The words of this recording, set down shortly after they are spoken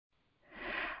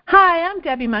Hi, I'm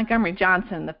Debbie Montgomery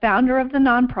Johnson, the founder of the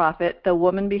nonprofit The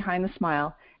Woman Behind the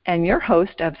Smile, and your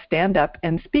host of Stand Up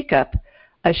and Speak Up,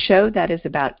 a show that is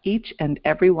about each and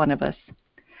every one of us.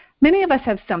 Many of us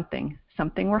have something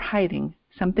we're hiding,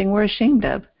 something we're ashamed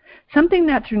of, something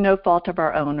that through no fault of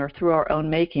our own or through our own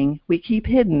making, we keep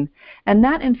hidden, and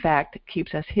that in fact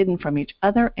keeps us hidden from each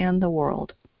other and the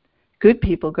world. Good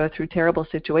people go through terrible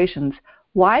situations.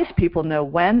 Wise people know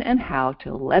when and how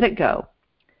to let it go.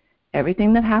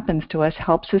 Everything that happens to us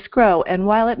helps us grow, and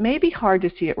while it may be hard to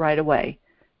see it right away,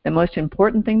 the most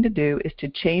important thing to do is to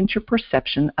change your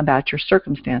perception about your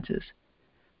circumstances.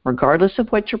 Regardless of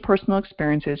what your personal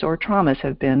experiences or traumas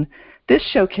have been, this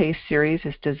showcase series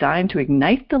is designed to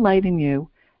ignite the light in you,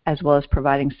 as well as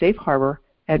providing safe harbor,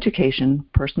 education,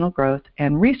 personal growth,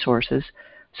 and resources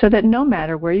so that no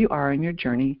matter where you are in your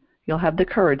journey, you'll have the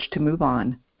courage to move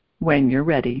on when you're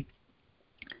ready.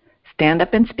 Stand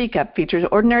Up and Speak Up features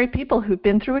ordinary people who've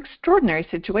been through extraordinary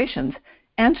situations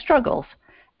and struggles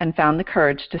and found the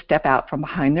courage to step out from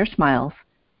behind their smiles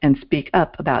and speak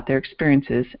up about their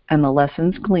experiences and the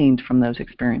lessons gleaned from those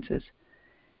experiences.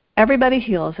 Everybody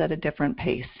heals at a different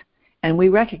pace, and we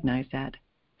recognize that.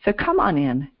 So come on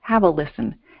in, have a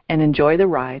listen, and enjoy the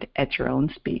ride at your own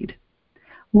speed.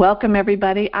 Welcome,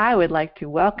 everybody. I would like to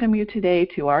welcome you today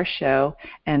to our show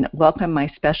and welcome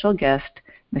my special guest,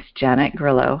 Miss Janet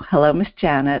Grillo. Hello, Miss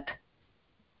Janet.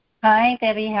 Hi,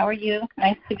 Debbie. How are you?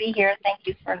 Nice to be here. Thank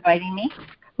you for inviting me.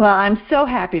 Well, I'm so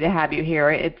happy to have you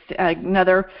here. It's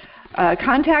another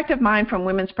contact of mine from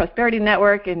Women's Prosperity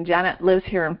Network, and Janet lives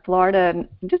here in Florida, and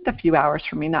just a few hours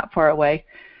from me, not far away.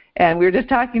 And we were just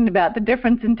talking about the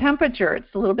difference in temperature.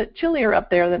 It's a little bit chillier up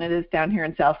there than it is down here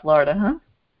in South Florida, huh?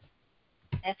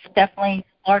 It's definitely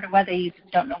Florida weather. You just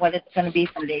don't know what it's going to be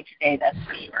from day to day, that's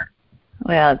for sure.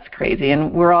 Well, it's crazy,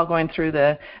 and we're all going through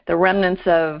the remnants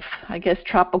of, I guess,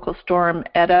 tropical storm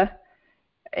Ada,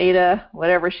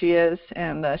 whatever she is,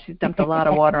 and she's dumped a lot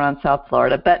of water on South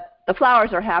Florida. But the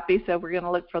flowers are happy, so we're going to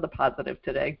look for the positive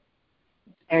today.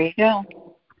 There you go.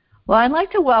 Well, I'd like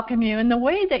to welcome you, and the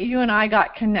way that you and I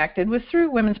got connected was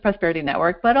through Women's Prosperity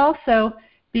Network, but also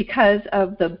because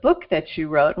of the book that you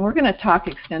wrote, and we're going to talk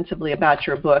extensively about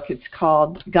your book. It's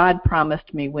called God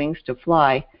Promised Me Wings to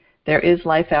Fly. There is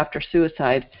Life After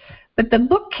Suicide. But the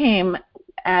book came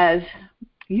as,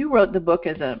 you wrote the book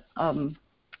as a,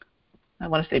 I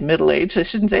want to say middle-aged. I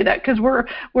shouldn't say that because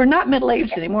we're not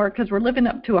middle-aged anymore because we're living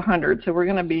up to 100, so we're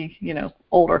going to be,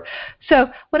 older. So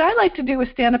what I like to do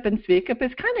with Stand Up and Speak Up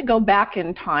is kind of go back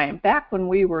in time, back when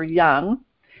we were young,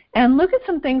 and look at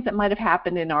some things that might have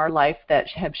happened in our life that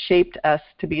have shaped us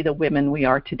to be the women we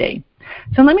are today.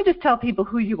 So let me just tell people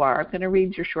who you are. I'm going to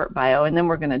read your short bio, and then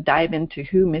we're going to dive into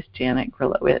who Miss Janet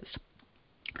Grillo is.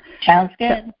 Sounds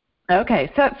good.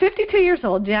 Okay, so at 52 years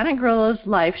old, Janet Grillo's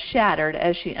life shattered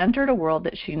as she entered a world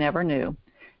that she never knew.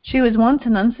 She was once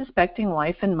an unsuspecting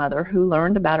wife and mother who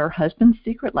learned about her husband's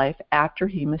secret life after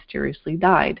he mysteriously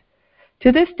died.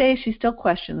 To this day, she still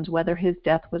questions whether his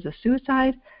death was a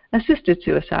suicide, assisted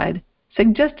suicide,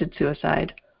 suggested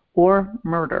suicide, or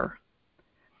murder.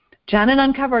 Janet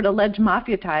uncovered alleged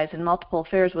mafia ties and multiple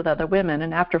affairs with other women,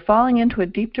 and after falling into a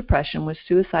deep depression with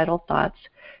suicidal thoughts,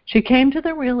 she came to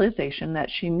the realization that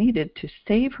she needed to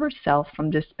save herself from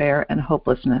despair and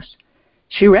hopelessness.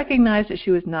 She recognized that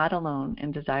she was not alone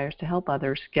and desires to help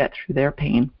others get through their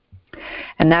pain.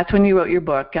 And that's when you wrote your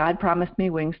book, God Promised Me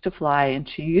Wings to Fly, and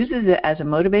she uses it as a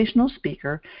motivational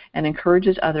speaker and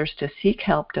encourages others to seek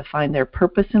help to find their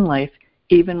purpose in life,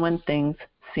 even when things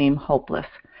seem hopeless.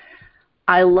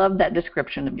 I love that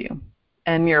description of you,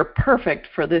 and you're perfect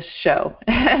for this show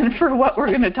and for what we're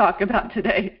going to talk about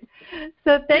today.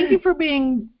 So thank you for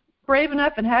being brave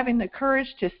enough and having the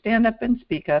courage to stand up and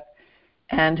speak up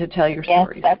and to tell your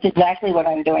stories. Yes, that's exactly what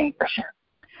I'm doing for sure.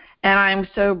 And I'm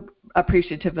so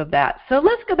appreciative of that. So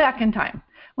let's go back in time.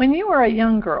 When you were a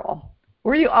young girl,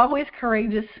 were you always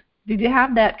courageous? Did you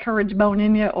have that courage bone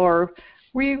in you, or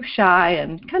were you shy?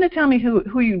 And kind of tell me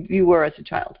who you were as a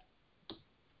child.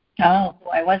 Oh,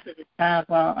 I was as a child.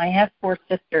 Well, I have 4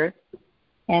 sisters,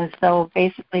 and so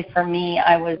basically for me,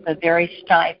 I was a very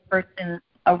shy person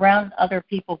around other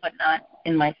people, but not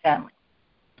in my family.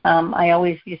 I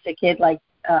always used to kid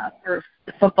for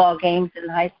the football games in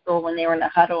high school when they were in the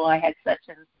huddle. I had such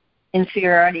an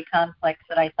inferiority complex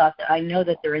that I thought that I know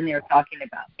that they're in there talking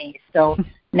about me. So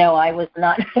no, I was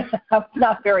not. I was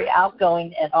not very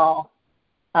outgoing at all.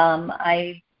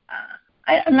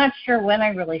 I'm not sure when I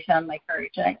really found my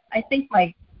courage. I think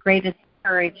my greatest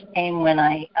courage came when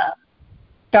I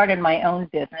started my own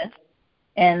business,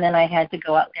 and then I had to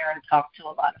go out there and talk to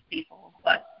a lot of people.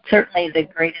 But certainly the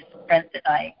greatest strength that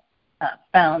I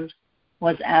found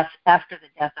was after the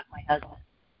death of my husband.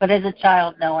 But as a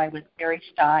child, no, I was very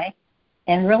shy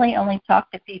and really only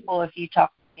talk to people if you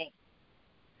talk to me.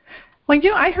 Well,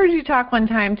 I heard you talk one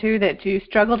time, too, that you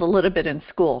struggled a little bit in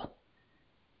school.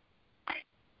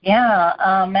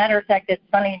 Yeah, matter of fact, it's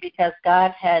funny because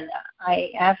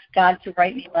I asked God to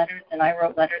write me letters, and I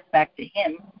wrote letters back to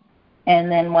him.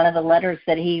 And then one of the letters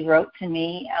that he wrote to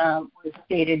me was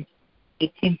dated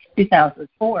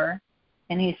 2004.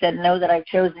 And he said, know that I've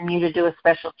chosen you to do a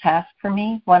special task for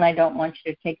me, one I don't want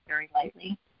you to take very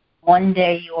lightly. One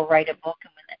day you will write a book,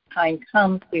 and when that time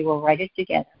comes, we will write it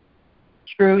together.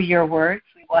 Through your words,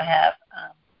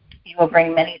 you will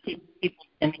bring many people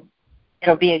to me.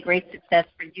 It'll be a great success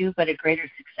for you, but a greater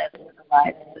success for the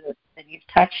lives that you've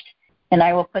touched. And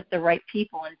I will put the right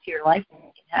people into your life to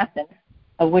make it happen.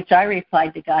 Of which I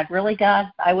replied to God, really, God?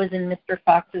 I was in Mr.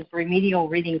 Fox's remedial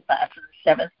reading class in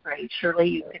the 7th grade. Surely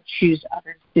you could choose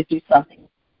others to do something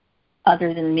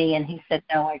other than me. And he said,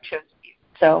 no, I chose you.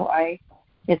 So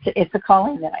it's a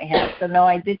calling that I have. So, no,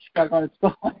 I did struggle in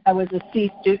school. I was a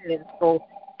C student in school.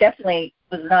 Definitely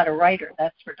was not a writer,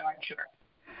 that's for darn sure.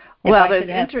 Well, if I could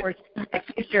have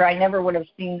a future, I never would have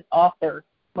seen author,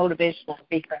 motivational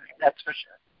speaker, that's for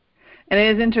sure. And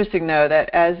it is interesting, though,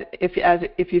 that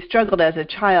if you struggled as a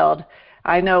child,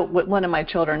 I know one of my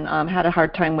children had a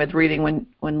hard time with reading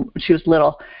when she was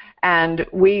little, and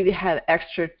we had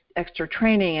extra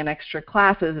training and extra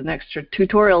classes and extra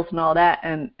tutorials and all that,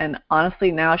 and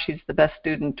honestly, now she's the best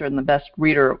student and the best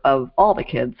reader of all the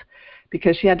kids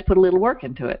because she had to put a little work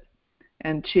into it.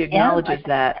 And she acknowledges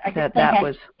that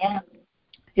was. Yeah.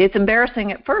 It's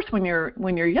embarrassing at first when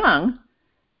you're young,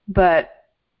 but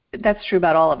that's true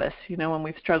about all of us. When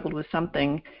we've struggled with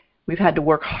something, we've had to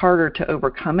work harder to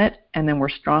overcome it, and then we're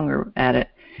stronger at it.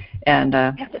 And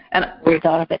we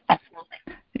thought of it. Absolutely.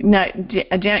 Now,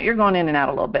 Janet, you're going in and out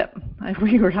a little bit.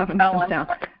 We were having some sound.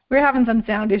 We were having some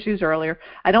sound issues earlier.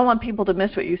 I don't want people to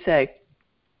miss what you say.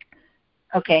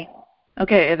 Okay.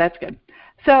 Okay, that's good.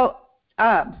 So.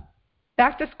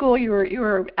 Back to school, you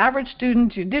were an average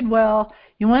student, you did well,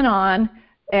 you went on,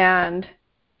 and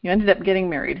you ended up getting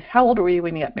married. How old were you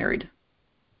when you got married?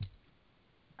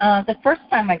 The first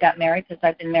time I got married, because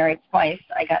I've been married twice,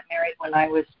 I got married when I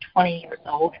was 20 years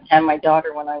old and had my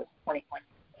daughter when I was 21.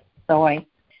 So I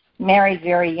married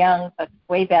very young, but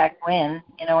way back when,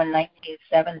 in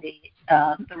 1970,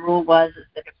 the rule was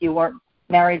that if you weren't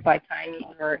married by the time you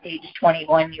were age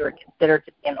 21, you were considered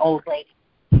to be an old lady.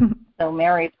 So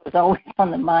marriage was always on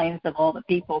the minds of all the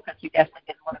people because you definitely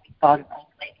didn't want to be called an old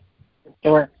lady.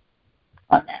 Sure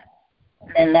on that.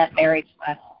 And then that marriage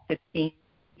lasted 15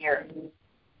 years.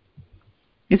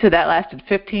 You said that lasted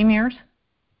 15 years?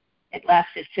 It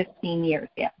lasted 15 years,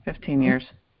 yeah. 15 years.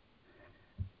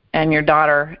 And your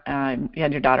daughter, you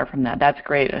had your daughter from that. That's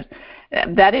great.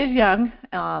 That is young.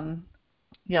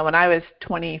 When I was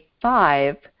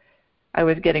 25, I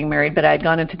was getting married, but I had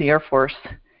gone into the Air Force.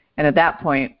 And at that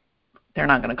point, they're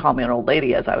not going to call me an old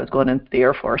lady as I was going into the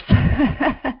Air Force.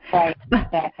 Right,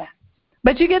 exactly.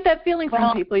 But you get that feeling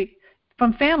from people,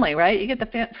 from family, right? You get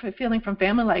the feeling from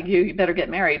family like you better get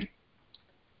married.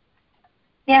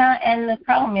 Yeah, and the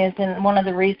problem is, and one of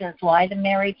the reasons why the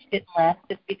marriage didn't last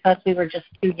is because we were just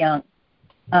too young.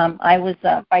 I was,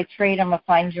 by trade, I'm a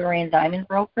fine jewelry and diamond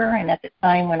broker, and at the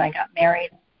time when I got married,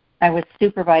 I was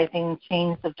supervising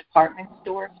chains of department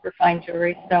stores for fine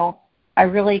jewelry, so I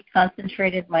really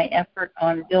concentrated my effort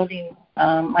on building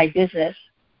my business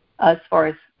as far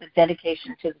as the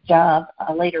dedication to the job.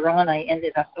 Later on, I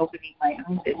ended up opening my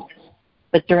own business.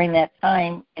 But during that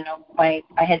time, I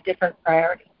had different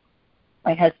priorities.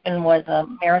 My husband was a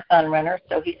marathon runner,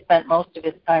 so he spent most of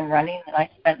his time running, and I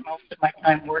spent most of my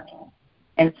time working.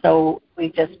 And so we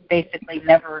just basically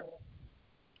never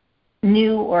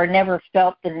knew or never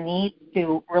felt the need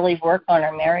to really work on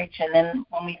our marriage. And then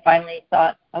when we finally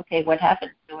thought, okay, what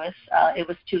happened to us, it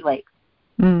was too late.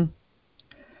 Mm.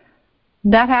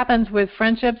 That happens with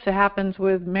friendships. It happens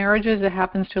with marriages. It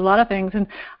happens to a lot of things. And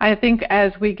I think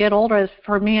as we get older, as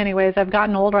for me anyways, I've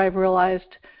gotten older, I've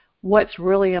realized what's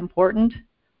really important,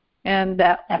 and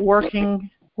that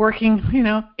working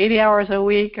 80 hours a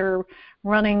week or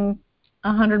running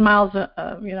 100 miles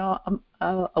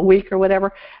a week or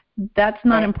whatever, that's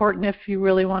not important if you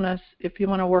really want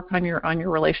to work on your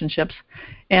relationships.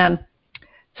 And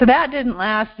so that didn't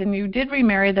last, and you did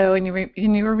remarry though, and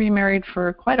you were remarried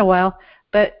for quite a while.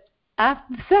 But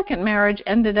after the second marriage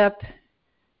ended up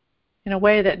in a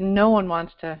way that no one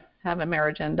wants to have a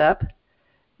marriage end up.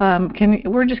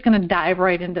 We're just going to dive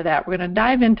right into that. We're going to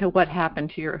dive into what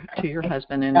happened to your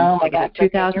husband in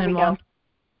 2001.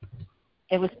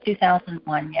 It was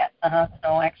 2001, yes.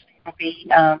 So actually, it'll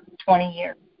be 20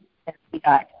 years. since he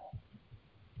died.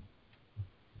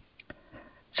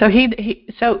 So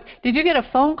so did you get a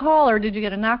phone call or did you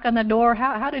get a knock on the door?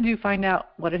 How did you find out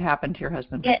what had happened to your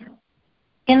husband? Yeah.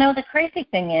 The crazy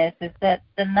thing is that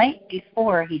the night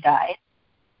before he died,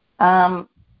 I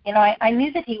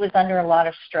knew that he was under a lot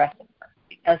of stress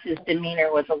because his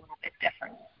demeanor was a little bit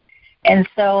different. And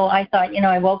so I thought,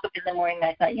 I woke up in the morning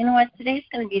and I thought, you know what, today's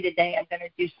going to be the day I'm going to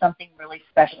do something really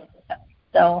special for him.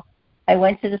 So I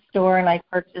went to the store and I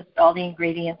purchased all the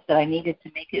ingredients that I needed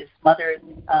to make his mother's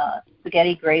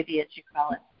spaghetti gravy, as you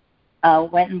call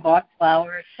it. Went and bought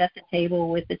flowers, set the table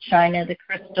with the china, the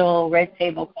crystal red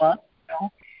tablecloth,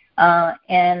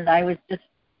 and I was just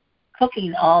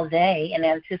cooking all day in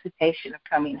anticipation of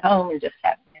coming home and just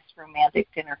having this romantic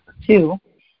dinner for two.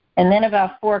 And then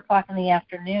about 4 o'clock in the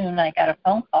afternoon, I got a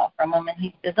phone call from him, and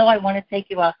he says, I want to take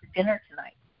you out to dinner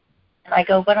tonight. And I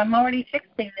go, but I'm already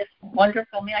fixing this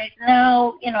wonderful meal. I said,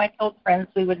 no, I told friends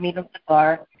we would meet at the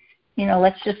bar.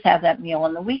 Let's just have that meal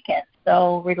on the weekend.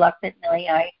 So reluctantly,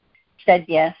 I said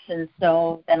yes, and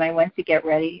so then I went to get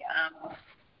ready.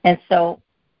 And so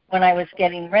when I was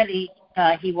getting ready,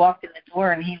 he walked in the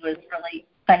door, and he was really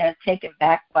kind of taken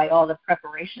back by all the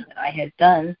preparation that I had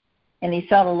done. And he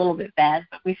felt a little bit bad,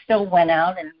 but we still went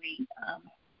out and we,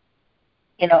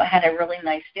 had a really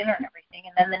nice dinner and everything.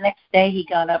 And then the next day he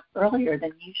got up earlier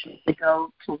than usual to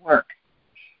go to work.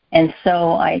 And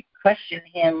so I questioned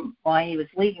him why he was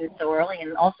leaving so early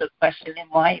and also questioned him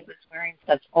why he was wearing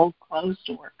such old clothes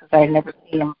to work because I had never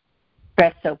seen him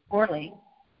dressed so poorly.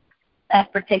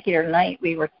 That particular night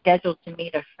we were scheduled to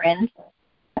meet a friend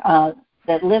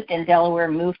that lived in Delaware,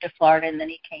 moved to Florida, and then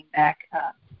he came back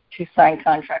to sign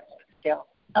contracts with the sales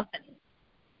company.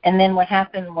 And then what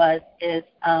happened is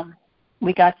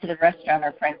we got to the restaurant.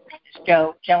 Our friend's name is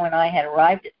Joe. Joe and I had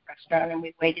arrived at the restaurant, and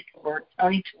we waited for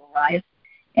Tony to arrive,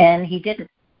 and he didn't.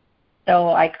 So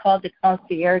I called the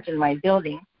concierge in my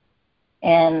building,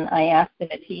 and I asked him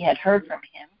if he had heard from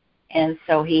him, and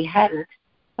so he hadn't.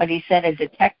 But he said a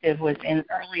detective was in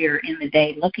earlier in the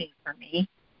day looking for me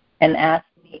and asked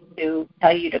me to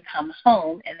tell you to come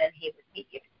home, and then he would meet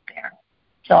you there.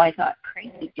 So I thought,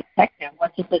 crazy detective,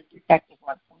 what does the detective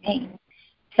want from me?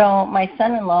 So my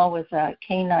son-in-law was a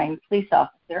K-9 police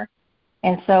officer,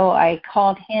 and so I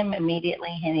called him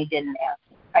immediately, and he didn't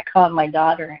answer. I called my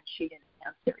daughter, and she didn't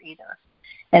answer either.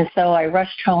 And so I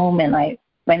rushed home, and I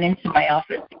went into my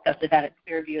office because it had a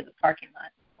clear view of the parking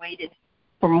lot, waited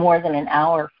for more than an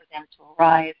hour for them to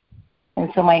arrive.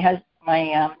 And so my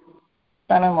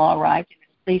son-in-law arrived in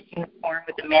his police uniform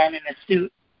with a man in a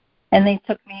suit, and they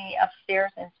took me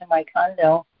upstairs into my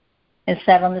condo and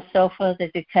sat on the sofa. The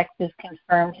detective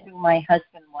confirmed who my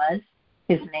husband was,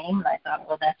 his name, and I thought,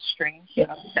 well, that's strange,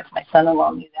 because my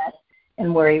son-in-law knew that,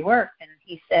 and where he worked. And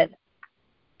he said,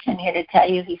 I'm here to tell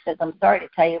you, he says, I'm sorry to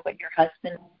tell you, but your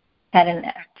husband had an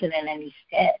accident and he's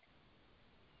dead.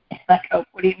 And I go,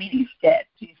 what do you mean he's dead?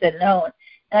 He said, no.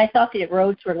 And I thought the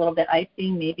roads were a little bit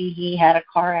icy. Maybe he had a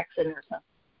car accident or something.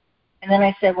 And then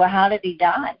I said, well, how did he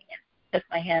die? And he took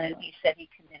my hand and he said he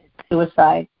committed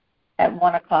suicide at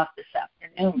 1 o'clock this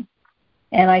afternoon.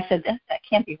 And I said, that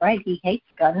can't be right. He hates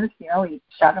guns. He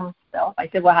shot himself. I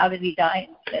said, well, how did he die?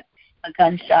 And he said, a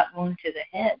gunshot wound to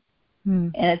the head.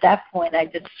 And at that point, I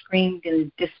just screamed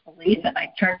in disbelief, and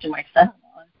I turned to my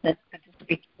son-in-law and said, could this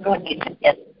be true? And he said,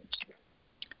 yes.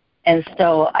 And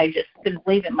so I just couldn't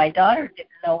believe it. My daughter didn't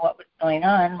know what was going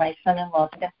on. My son-in-law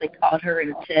simply called her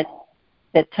and said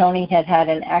that Tony had had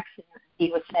an accident.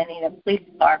 He was sending a police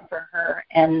car for her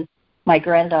and my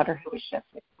granddaughter, who was just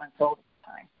 6 months old at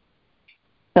the time.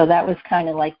 So that was kind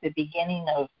of like the beginning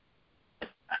of,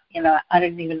 I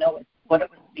didn't even know what it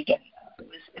was the beginning of.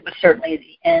 It was certainly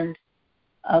the end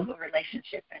of a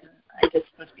relationship, and I just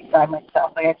was beside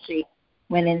myself. I actually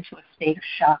went into a state of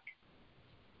shock.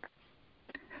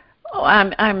 Oh,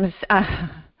 I'm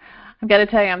got to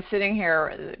tell you, I'm sitting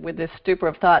here with this stupor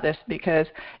of thought, just because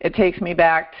it takes me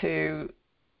back to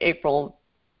April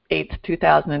 8th,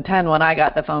 2010, when I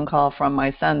got the phone call from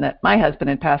my son that my husband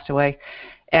had passed away,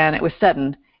 and it was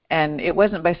sudden, and it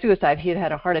wasn't by suicide. He had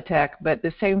had a heart attack, but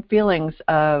the same feelings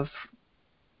of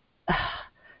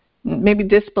maybe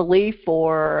disbelief,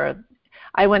 or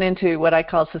I went into what I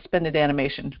call suspended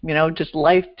animation. Just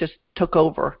life just took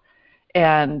over.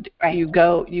 And right. you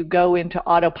go into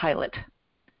autopilot.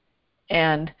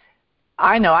 And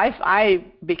I know I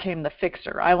became the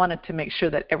fixer. I wanted to make sure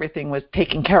that everything was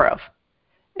taken care of,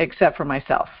 except for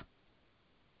myself.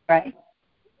 Right.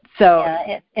 So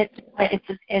yeah,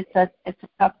 it's a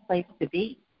tough place to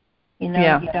be.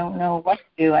 Yeah. You don't know what to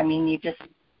do. I mean,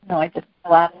 I just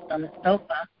collapsed on the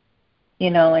sofa,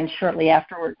 and shortly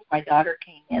afterwards my daughter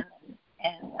came in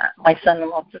And my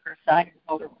son-in-law took her aside and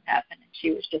told her what happened, and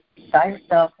she was just beside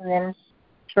herself. And then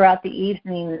throughout the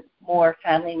evening, more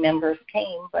family members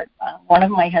came, but one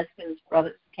of my husband's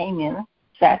brothers came in,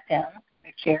 sat down in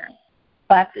a chair,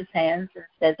 clapped his hands, and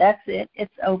said, "That's it.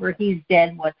 It's over. He's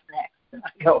dead. What's next?" And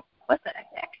I go, "What the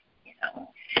heck?" You know.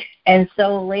 And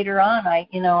so later on, I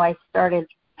started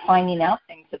finding out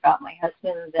things about my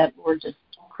husband that were just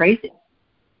crazy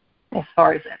as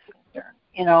far as that's concerned.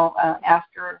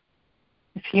 After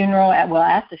the funeral,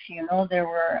 at the funeral, there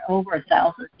were over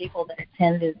 1,000 people that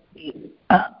attended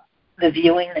the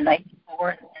viewing the night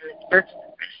before in the church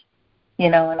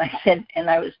service. And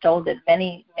I was told that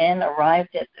many men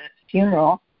arrived at the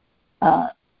funeral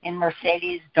in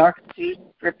Mercedes, dark suits,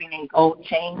 dripping in gold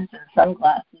chains and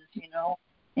sunglasses,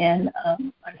 And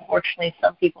unfortunately,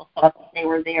 some people thought that they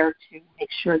were there to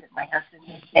make sure that my husband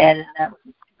was dead, and that was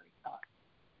a scary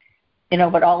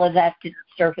thought. But all of that didn't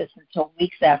surface until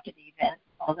weeks after the event.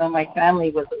 Although my family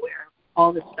was aware of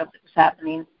all the stuff that was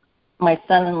happening, my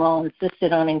son-in-law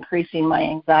insisted on increasing my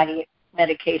anxiety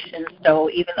medication. So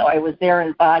even though I was there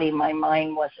in body, my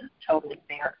mind wasn't totally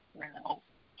there when the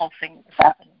whole thing was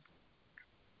happening.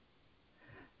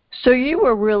 So you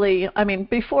were really,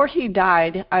 before he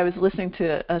died, I was listening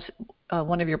to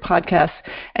one of your podcasts,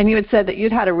 and you had said that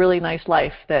you'd had a really nice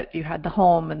life, that you had the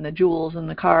home and the jewels and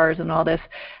the cars and all this.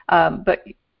 But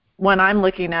when I'm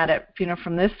looking at it,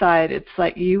 from this side, it's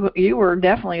like you were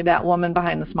definitely that woman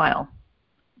behind the smile.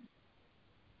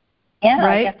 Yeah,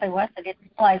 right? I guess I was. I didn't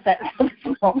realize that at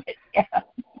this moment. Yeah.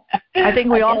 I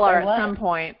think we all are at some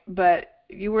point, but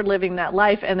you were living that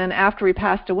life, and then after he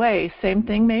passed away, same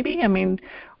thing maybe?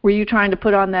 Were you trying to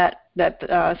put on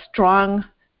that strong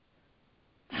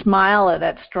smile or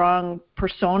that strong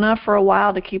persona for a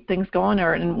while to keep things going,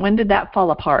 and when did that fall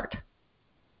apart?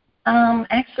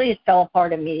 Actually, it fell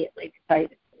apart immediately. I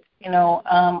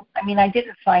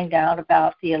didn't find out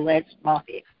about the alleged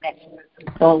mafia connections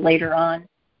until later on.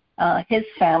 His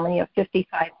family of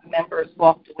 55 members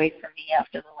walked away from me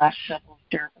after the last shovel of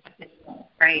dirt was finished,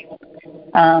 right?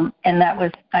 And that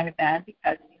was kind of bad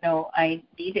because, I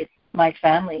needed my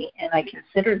family and I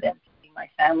considered them to be my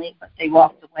family, but they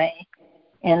walked away.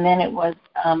 And then it was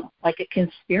like a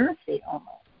conspiracy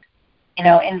almost.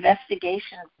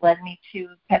 Investigations led me to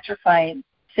petrifying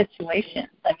situations.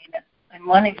 In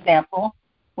one example,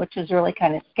 which is really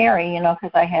kind of scary,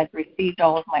 because I had received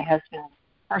all of my husband's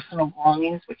personal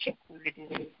belongings, which included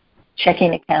his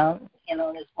checking account, and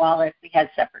his wallet. We had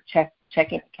separate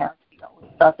checking accounts. We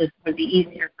always thought this would be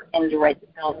easier for him to write the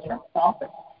bills from his office.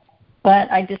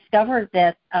 But I discovered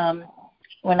that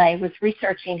when I was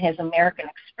researching his American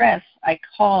Express, I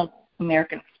called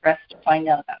American Express to find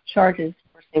out about charges.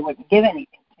 Of course, they wouldn't give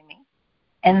anything to me.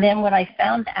 And then when I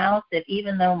found out that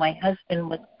even though my husband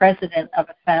was president of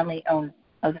the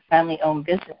family-owned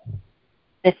business,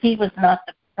 that he was not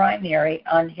the primary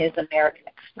on his American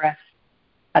Express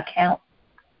account.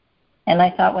 And I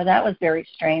thought, well, that was very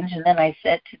strange. And then I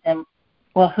said to them,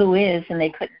 well, who is? And they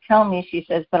couldn't tell me. She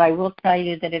says, but I will tell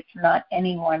you that it's not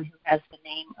anyone who has the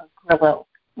name of Grillo,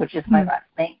 which is my last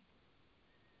name.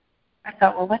 I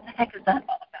thought, well, what the heck is that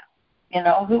all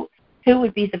about? Who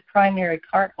would be the primary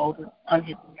cardholder on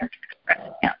his American Express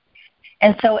account?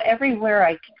 And so everywhere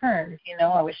I turned,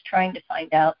 I was trying to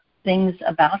find out things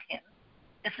about him.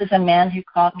 This is a man who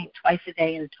called me twice a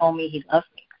day and told me he loved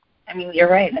me. You're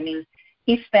right.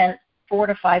 He spent $4,000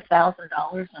 to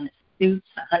 $5,000 on his suits,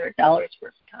 $100 for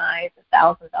his ties,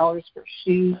 $1,000 for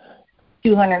shoes,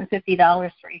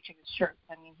 $250 for each of his shirts.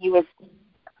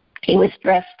 He was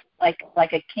dressed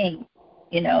like a king,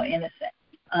 in a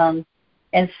sense.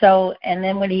 And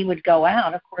then when he would go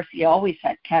out, of course, he always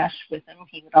had cash with him.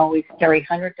 He would always carry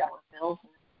 $100 bills.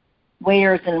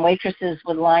 Waiters and waitresses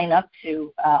would line up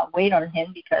to wait on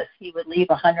him because he would leave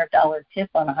a $100 tip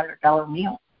on a $100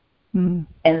 meal. Mm.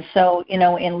 And so,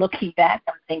 in looking back,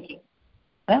 I'm thinking,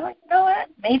 well, you know what?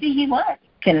 Maybe he was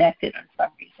connected on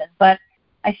some reason. But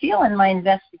I feel in my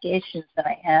investigations that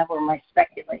I have, or my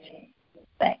speculation,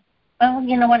 say, well,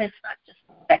 you know what? It's not just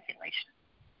speculation.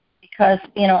 Because,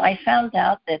 I found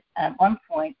out that at one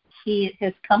point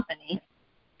his company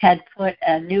had put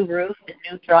a new roof, a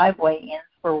new driveway in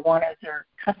for one of their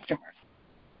customers.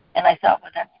 And I thought,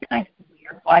 well, that's kind of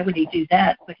weird. Why would he do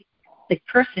that? But the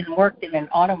person worked in an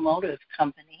automotive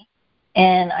company,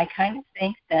 and I kind of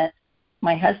think that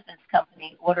my husband's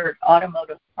company ordered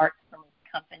automotive parts from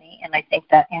his company, and I think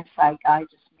that inside guy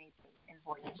just made the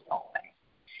invoices go away.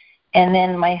 And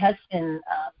then my husband's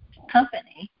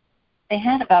company, they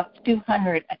had about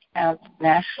 200 accounts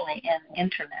nationally and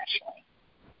internationally.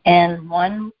 And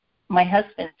my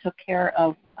husband took care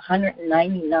of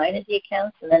 199 of the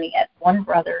accounts, and then he had one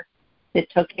brother that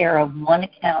took care of one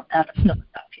account out of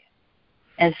Philadelphia.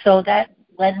 And so that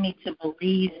led me to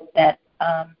believe that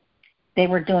they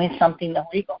were doing something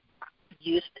illegal.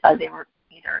 They were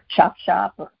either a chop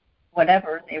shop or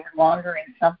whatever. They were laundering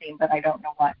something, but I don't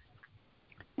know what.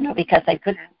 Because I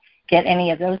couldn't get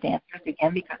any of those answers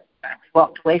again because the family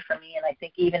walked away from me. And I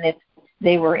think even if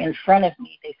they were in front of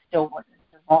me, they still wouldn't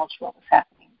divulge what was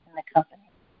happening in the company.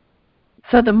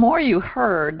 So the more you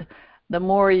heard, the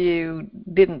more you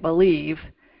didn't believe.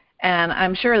 And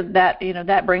I'm sure that,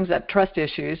 that brings up trust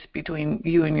issues between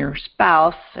you and your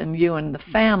spouse and you and the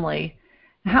family.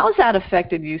 How has that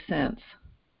affected you since?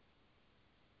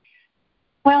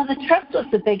 Well, the trust was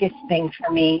the biggest thing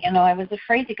for me. I was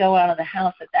afraid to go out of the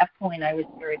house. At that point, I was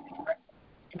very different,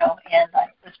 and I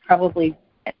was probably,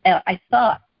 I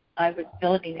thought I was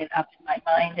building it up in my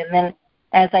mind. And then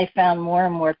as I found more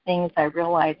and more things, I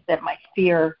realized that my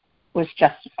fear was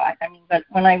justified. But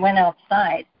when I went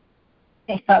outside,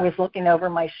 if I was looking over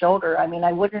my shoulder,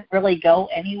 I wouldn't really go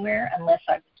anywhere unless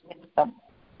I was with someone.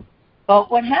 But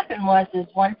what happened was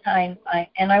one time,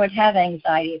 I would have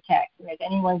anxiety attacks. And if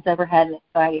anyone's ever had an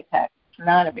anxiety attack, it's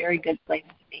not a very good place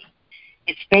to be.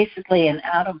 It's basically an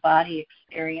out-of-body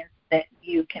experience that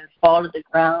you can fall to the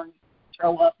ground,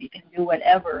 throw up, you can do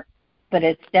whatever, but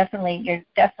you're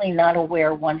definitely not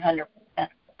aware 100% of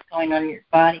what's going on in your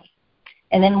body.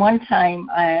 And then one time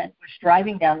I was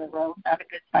driving down the road, not a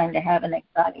good time to have an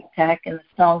anxiety attack, and the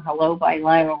song Hello by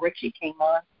Lionel Richie came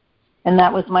on. And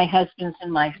that was my husband's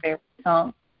and my favorite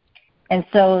song. And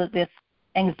so this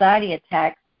anxiety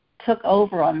attack took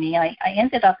over on me. I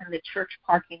ended up in the church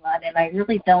parking lot, and I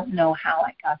really don't know how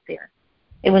I got there.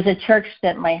 It was a church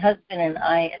that my husband and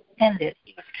I attended.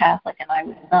 He was Catholic and I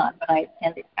was not, but I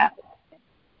attended Catholic.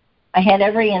 I had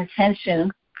every intention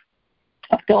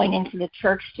of going into the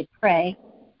church to pray,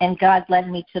 and God led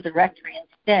me to the rectory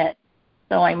instead.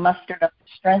 So I mustered up the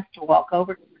strength to walk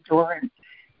over to the door and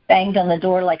banged on the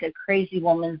door like a crazy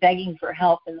woman begging for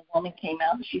help, and the woman came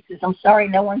out and she says, "I'm sorry,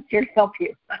 no one's here to help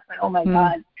you." I went, "Oh my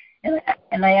God."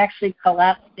 And I actually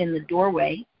collapsed in the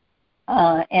doorway,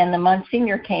 and the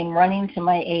Monsignor came running to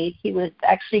my aid. He was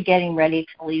actually getting ready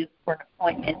to leave for an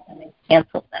appointment, and they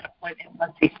canceled that appointment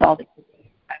once he saw the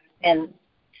disease I was in.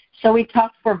 So we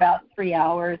talked for about 3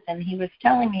 hours, and he was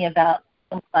telling me about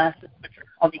some classes which are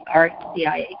called the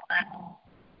RCIA classes,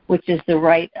 which is the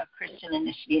Rite of Christian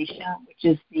Initiation, which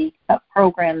is the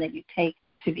program that you take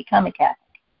to become a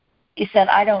Catholic. He said,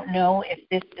 "I don't know if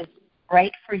this is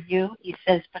right for you," he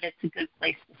says, "but it's a good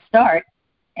place to start.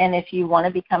 And if you want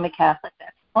to become a Catholic,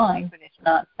 that's fine. But if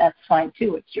not, that's fine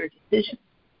too. It's your decision."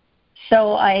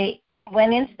 So I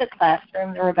went into the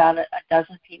classroom. There were about a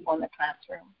dozen people in the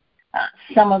classroom.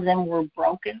 Some of them were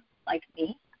broken, like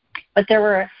me. But there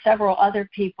were several other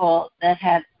people that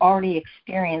had already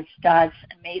experienced God's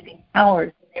amazing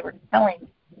powers. And they were telling me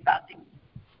about these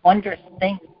wondrous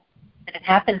things that had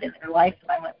happened in their life.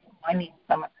 And I went, I need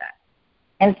some of that.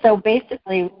 And so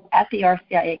basically at the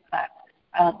RCIA class,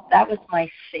 that was my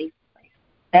safe place.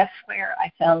 That's where I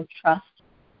found trust.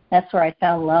 That's where I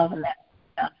found love, and that's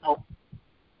where I found hope.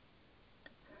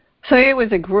 So it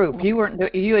was a group.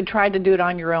 You had tried to do it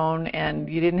on your own, and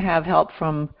you didn't have help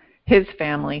from his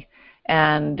family.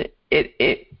 And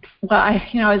I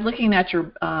was looking at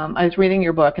I was reading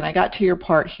your book, and I got to your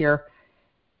part here,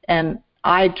 and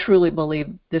I truly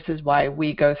believe this is why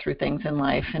we go through things in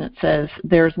life. And it says,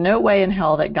 "There's no way in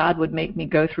hell that God would make me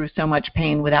go through so much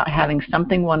pain without having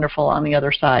something wonderful on the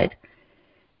other side."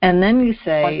 And then you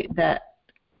say that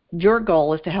your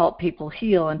goal is to help people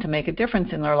heal and to make a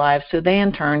difference in their lives so they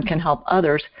in turn can help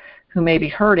others who may be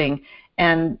hurting.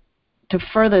 And to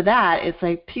further that, it's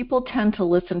like people tend to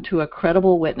listen to a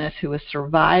credible witness who has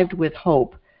survived with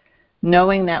hope,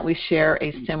 knowing that we share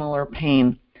a similar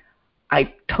pain.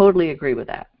 I totally agree with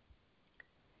that.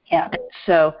 Yeah.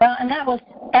 So, well, and that was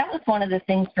one of the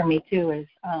things for me too. Is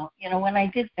when I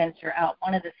did venture out,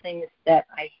 one of the things that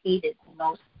I hated the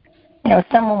most,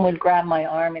 someone would grab my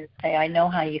arm and say, "I know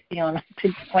how you feel," and I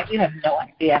said, "Well, you have no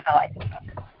idea how I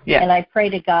feel." Yeah. And I pray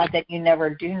to God that you never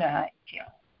do know how you feel.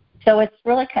 So it's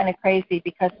really kind of crazy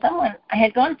because I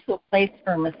had gone to a place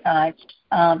for a massage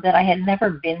that I had never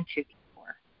been to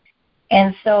before,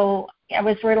 and so I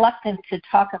was reluctant to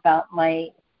talk about my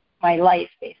life,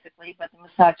 basically, but the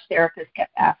massage therapist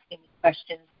kept asking me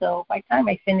questions. So by the time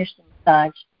I finished the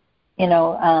massage,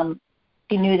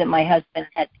 she knew that my husband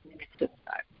had committed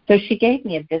suicide. So she gave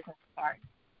me a business card,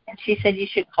 and she said, "You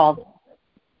should call this."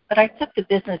 But I took the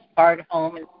business card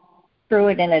home and threw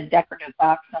it in a decorative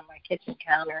box on my kitchen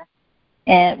counter,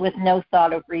 and with no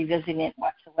thought of revisiting it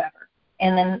whatsoever.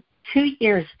 And then 2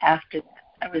 years after that,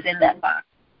 I was in that box.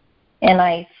 And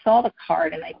I saw the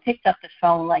card, and I picked up the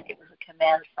phone like it was a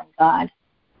command from God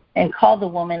and called the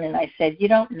woman, and I said, "You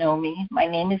don't know me. My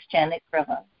name is Janet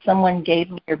Grilla. Someone gave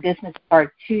me your business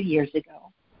card 2 years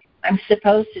ago. I'm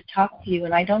supposed to talk to you,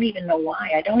 and I don't even know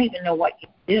why. I don't even know what you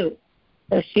do."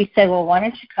 So she said, "Well, why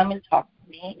don't you come and talk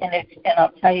to me, and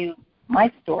I'll tell you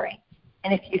my story.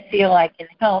 And if you feel I can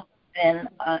help, then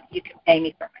you can pay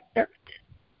me for my services."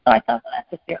 So I thought, well,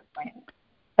 that's a fair plan.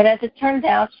 But as it turned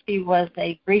out, she was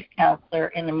a grief counselor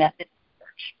in a Methodist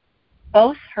church.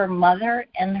 Both her mother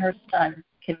and her son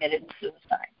committed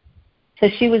suicide. So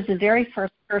she was the very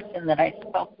first person that I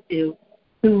spoke to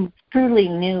who truly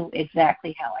knew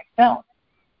exactly how I felt.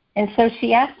 And so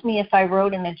she asked me if I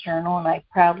wrote in a journal, and I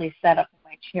proudly sat up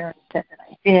in my chair and said that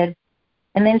I did.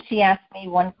 And then she asked me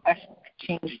one question that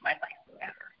changed my life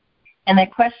forever. And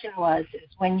that question was, is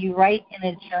when you write in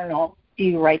a journal, do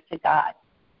you write to God?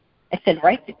 I said,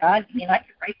 write to God? You mean I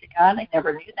could write to God? I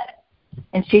never knew that.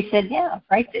 And she said, yeah,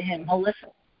 write to him. He'll listen.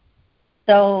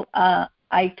 So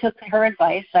I took her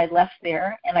advice. I left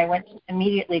there, and I went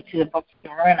immediately to the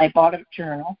bookstore, and I bought a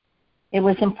journal. It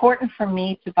was important for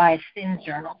me to buy a thin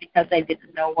journal because I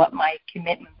didn't know what my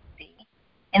commitment would be.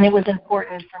 And it was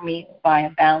important for me to buy a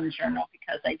bound journal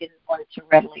because I didn't want to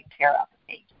readily tear up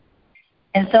a page.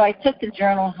 And so I took the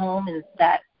journal home and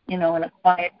sat, in a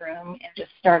quiet room and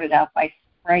just started out by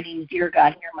writing, "Dear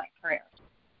God, hear my prayers."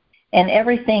 And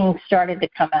everything started to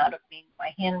come out of me.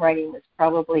 My handwriting was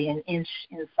probably an inch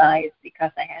in size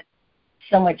because I had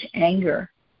so much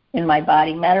anger in my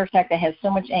body. Matter of fact, I had so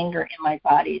much anger in my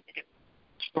body that it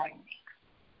was destroying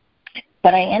me.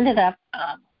 But I ended up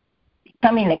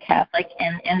becoming a Catholic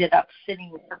and ended up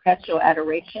sitting in perpetual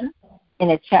adoration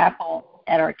in a chapel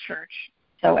at our church.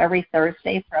 So every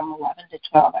Thursday from 11 to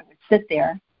 12, I would sit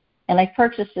there. And I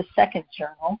purchased a second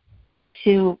journal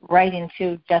to write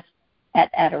into just at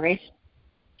adoration.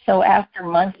 So after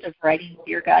months of writing,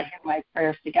 "Dear God, hear my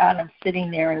prayers to God," I'm sitting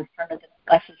there in front of the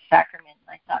Blessed Sacrament,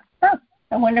 and I thought,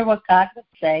 I wonder what God would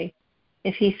say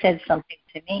if he said something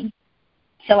to me.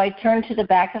 So I turned to the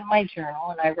back of my journal,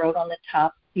 and I wrote on the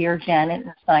top, "Dear Janet,"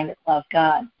 and signed it, "Love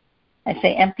God." I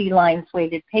say, empty lines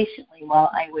waited patiently while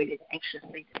I waited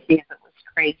anxiously to see if it was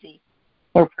crazy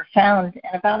or profound.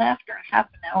 And about after a half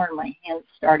an hour, my hands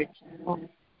started to move.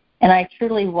 And I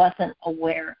truly wasn't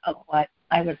aware of what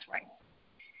I was writing.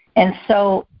 And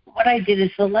so what I did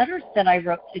is the letters that I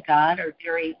wrote to God are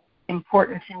very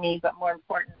important to me, but more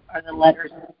important are the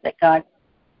letters that God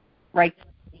writes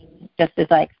to me, just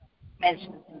as I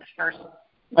mentioned in the first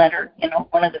letter,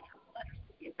 one of the first letters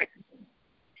that he had written to me.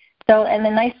 So, and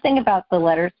the nice thing about the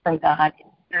letters from God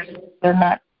is they're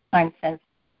not time-sensitive.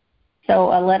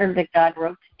 So a letter that God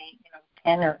wrote to me,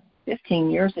 10 or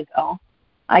 15 years ago,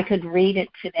 I could read it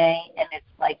today, and it's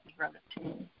like he wrote it to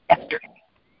me yesterday,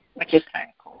 which is kind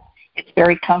of cool. It's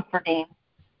very comforting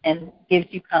and gives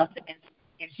you confidence,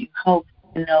 gives you hope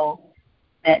to know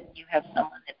that you have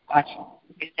someone that's watching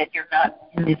you, that you're not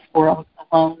in this world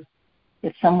alone,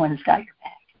 that someone's got your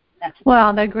back.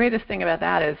 Well, the greatest thing about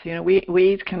that is,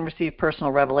 we each can receive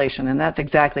personal revelation, and that's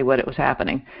exactly what it was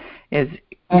happening, is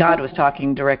God was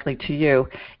talking directly to you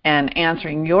and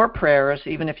answering your prayers,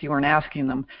 even if you weren't asking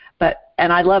them.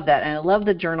 And I love that, and I love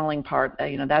the journaling part.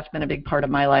 That's been a big part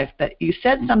of my life. But you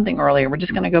said something earlier. We're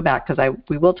just going to go back because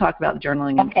we will talk about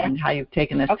journaling and how you've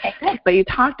taken this. Okay. But you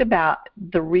talked about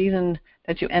the reason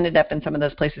that you ended up in some of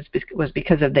those places was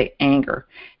because of the anger.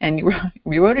 And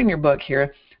you wrote in your book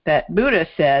here that Buddha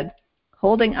said,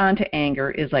 holding on to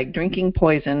anger is like drinking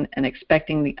poison and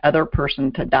expecting the other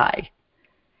person to die.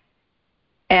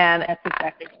 And that's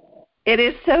exactly it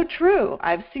is so true.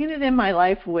 I've seen it in my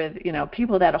life with,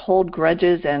 people that hold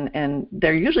grudges, and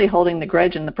they're usually holding the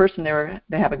grudge, and the person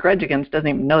they have a grudge against doesn't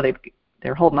even know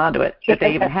they're holding on to it, that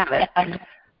they even have it.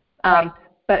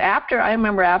 But I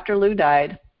remember after Lou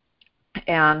died,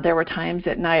 and there were times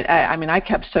at night, I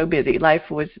kept so busy.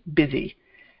 Life was busy.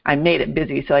 I made it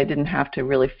busy so I didn't have to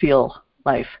really feel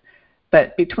life.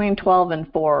 But between 12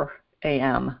 and 4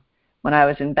 a.m., when I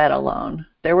was in bed alone,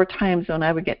 there were times when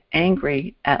I would get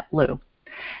angry at Lou.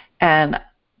 And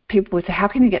people would say, how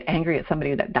can you get angry at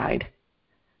somebody that died?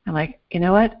 I'm like, you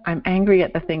know what? I'm angry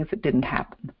at the things that didn't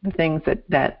happen, the things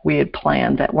that we had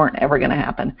planned that weren't ever going to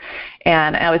happen.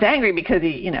 And I was angry because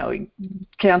he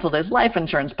canceled his life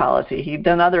insurance policy. He'd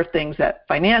done other things that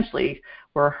financially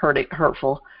were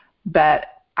hurtful. But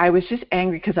I was just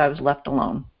angry because I was left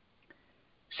alone.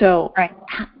 So right.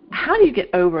 How do you get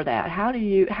over that? How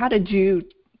did you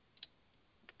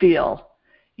feel,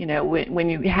 when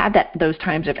you had those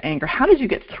times of anger? How did you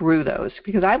get through those?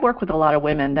 Because I work with a lot of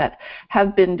women that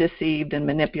have been deceived and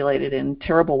manipulated in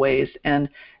terrible ways, and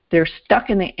they're stuck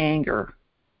in the anger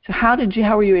So how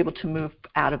were you able to move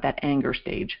out of that anger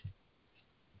stage?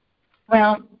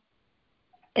 Well,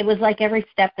 it was like every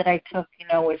step that I took,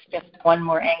 was just one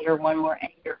more anger, one more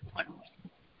anger, one more.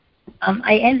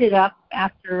 I ended up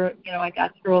after, I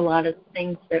got through a lot of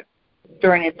things that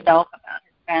during itself about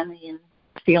his family and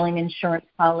stealing insurance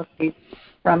policies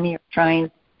from me or trying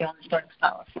to steal insurance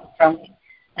policies from me,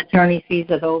 attorney fees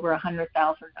of over $100,000.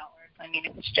 I mean,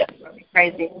 it was just really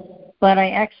crazy. But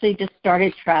I actually just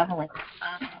started traveling.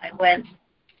 I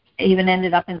even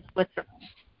ended up in Switzerland.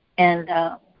 And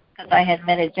because I had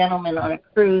met a gentleman on a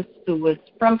cruise who was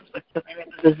from Switzerland.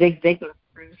 It was a Zig Ziglar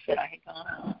cruise that I had gone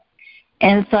on.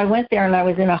 And so I went there and I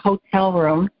was in a hotel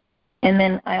room. And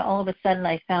then all of a sudden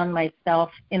I found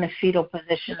myself in a fetal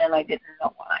position and I didn't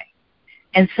know why.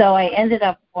 And so I ended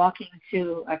up walking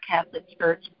to a Catholic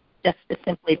church just to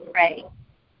simply pray.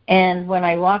 And when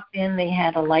I walked in, they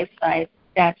had a life-size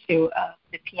statue of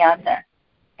the Pieta.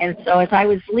 And so as I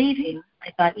was leaving,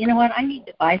 I thought, you know what, I need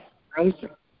to buy some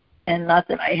rosaries. And not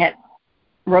that I had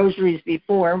rosaries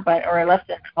before, or I left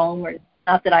it at home, or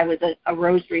not that I was a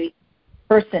rosary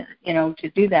person,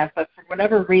 to do that, but for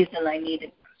whatever reason, I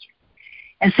needed rosaries.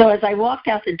 And so as I walked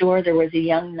out the door, there was a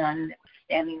young nun that was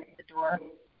standing at the door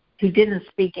who didn't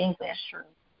speak English or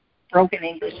broken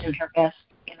English in her best,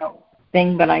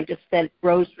 thing, but I just said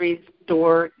rosaries,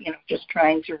 door, just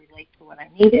trying to relate to what I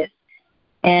needed.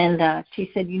 And she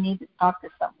said, you need to talk to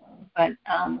someone.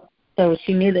 But so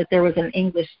she knew that there was an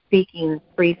English-speaking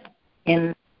priest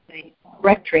in the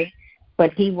rectory,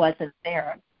 but he wasn't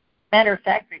there. Matter of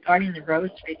fact, regarding the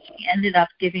rosaries, she ended up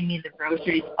giving me the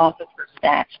rosaries off of her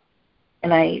stash.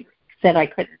 And I said I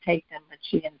couldn't take them, but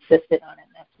she insisted on it.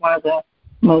 And that's one of the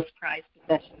most prized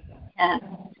possessions I had.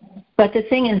 But the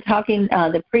thing in talking,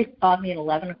 the priest called me at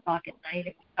 11 o'clock at night,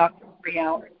 and we talked for 3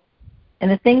 hours. And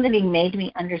the thing that he made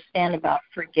me understand about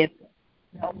forgiveness,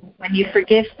 when you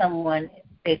forgive someone, it's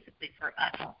basically for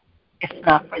us. It's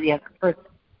not for the other person.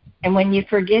 And when you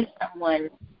forgive someone,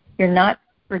 you're not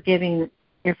forgiving,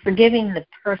 you're forgiving the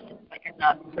person, but you're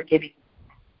not forgiving.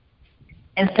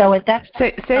 And so at that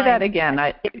say that again.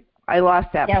 I lost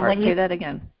that part. Say that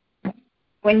again.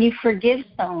 When you forgive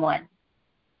someone,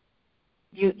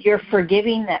 you're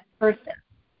forgiving that person,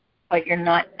 but you're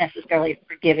not necessarily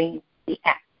forgiving the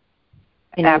act.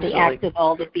 Absolutely. The act of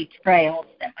all the betrayals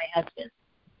that my husband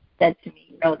said to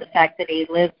me, the fact that he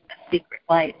lived a secret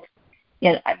life.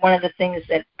 One of the things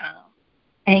that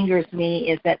angers me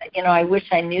is that, I wish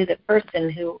I knew the person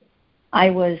who I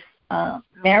was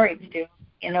married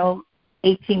to,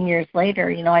 18 years later,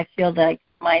 I feel like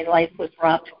my life was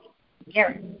robbed from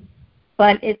Garrett.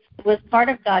 But it was part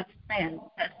of God's plan.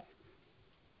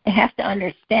 I have to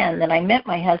understand that I met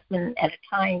my husband at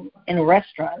a time in a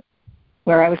restaurant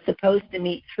where I was supposed to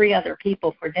meet 3 other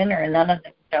people for dinner, and none of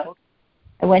them showed.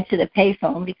 I went to the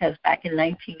payphone because back in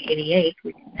 1988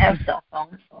 we didn't have cell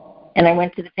phones, and I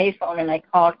went to the payphone and I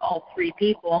called all 3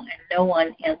 people, and no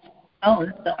one answered the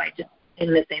phone, so I just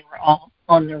assumed that they were all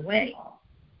on their way.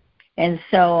 And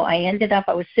so I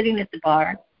was sitting at the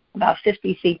bar, about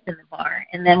 50 seats in the bar,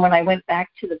 and then when I went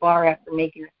back to the bar after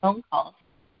making the phone calls,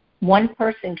 one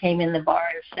person came in the bar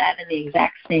and sat in the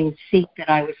exact same seat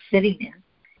that I was sitting in.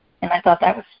 And I thought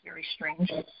that was very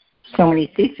strange, so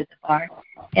many seats at the bar.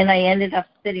 And I ended up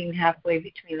sitting halfway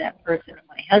between that person and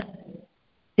my husband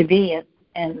to be it,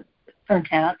 and it turned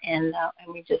out, and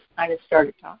we just kind of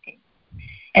started talking.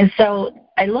 And so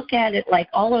I look at it like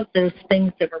all of those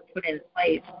things that were put in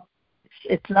place,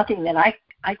 it's nothing that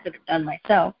I could have done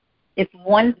myself. If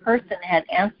one person had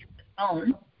answered the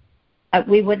phone,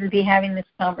 we wouldn't be having this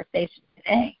conversation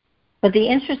today. But the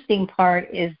interesting part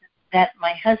is that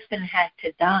my husband had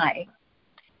to die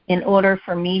in order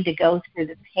for me to go through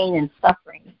the pain and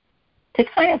suffering, to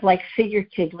kind of like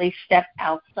figuratively step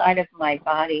outside of my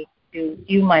body to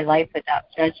view my life without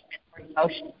judgment or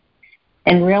emotion,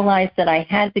 and realize that I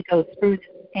had to go through this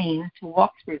pain to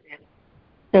walk through this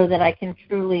so that I can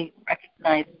truly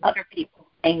recognize other people's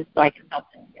pain so I can help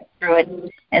them get through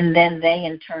it, and then they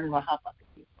in turn will help other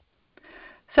people.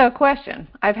 So a question,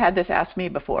 I've had this asked me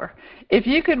before. If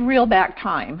you could reel back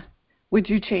time, would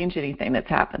you change anything that's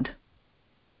happened?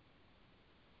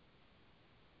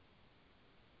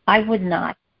 I would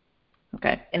not.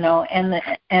 Okay. And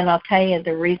I'll tell you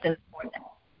the reason for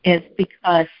that is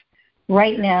because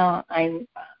right now I'm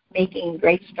making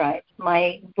great strides.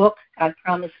 My book, God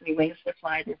Promised Me Wings to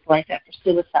Fly, This Life After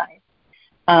Suicide,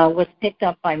 was picked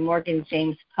up by Morgan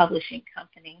James Publishing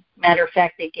Company. Matter of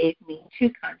fact, they gave me 2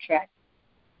 contracts,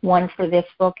 one for this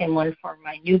book and one for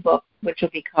my new book, which will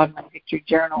be called My Victory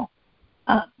Journal.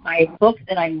 My book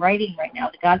that I'm writing right now,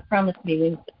 The God Promised Me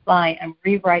Wings to Fly, I'm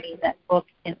rewriting that book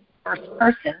in first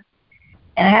person,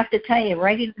 And I have to tell you,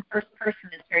 writing in first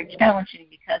person is very challenging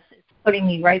because it's putting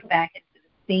me right back into the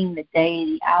scene, the day,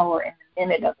 the hour, and the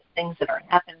minute of the things that are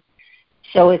happening.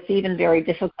 So it's even very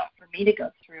difficult for me to go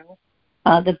through.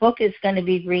 The book is going to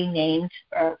be renamed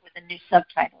with a new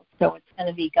subtitle. So it's going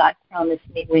to be God Promised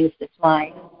Me Wings to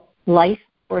Fly, Life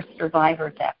for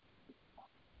Survivors.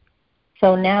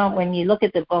 So now when you look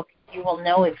at the book, you will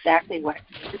know exactly what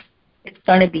it is. It's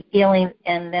going to be healing.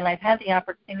 And then I've had the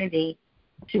opportunity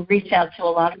to reach out to a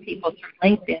lot of people through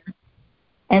LinkedIn.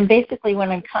 And basically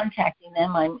when I'm contacting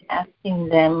them, I'm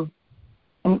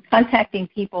contacting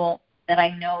people that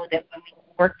I know that when we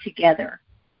work together,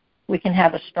 we can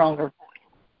have a stronger voice.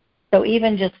 So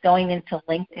even just going into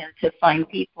LinkedIn to find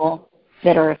people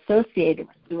that are associated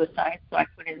with suicide, so I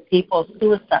put in people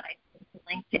suicide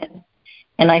LinkedIn,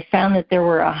 and I found that there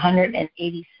were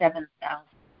 187,000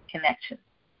 connections.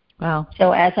 Wow.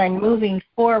 So as I'm moving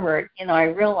forward, I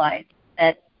realize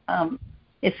that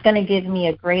it's going to give me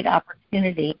a great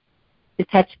opportunity to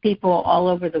touch people all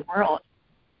over the world.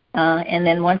 And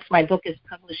then once my book is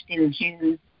published in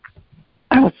June,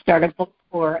 I will start a book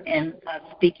tour and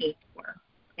speaking tour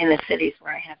in the cities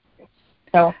where I have to.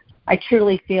 So I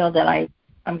truly feel that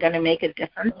I'm going to make a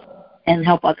difference and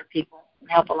help other people and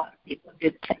help a lot of people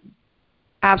do the same.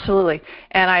 Absolutely.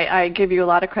 And I give you a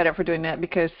lot of credit for doing that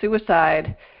because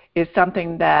suicide is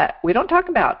something that we don't talk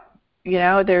about.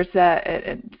 There's a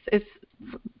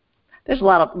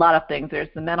lot of things. There's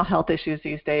the mental health issues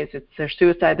these days. There's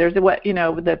suicide. There's the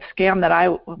scam that I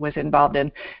was involved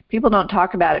in. People don't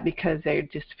talk about it because they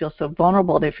just feel so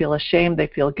vulnerable. They feel ashamed. They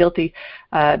feel guilty.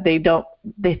 They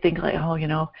think like,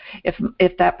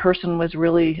 if that person was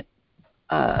really,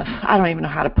 I don't even know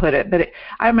how to put it, but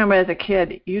I remember as a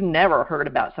kid, you never heard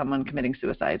about someone committing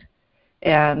suicide,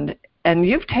 and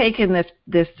you've taken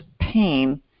this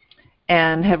pain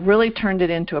and have really turned it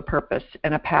into a purpose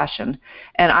and a passion.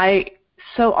 And I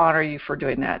so honor you for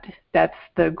doing that. That's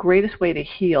the greatest way to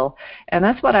heal. And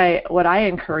that's what I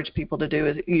encourage people to do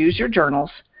is use your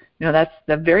journals. That's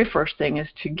the very first thing, is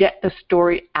to get the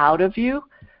story out of you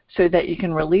so that you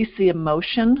can release the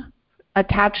emotion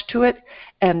attached to it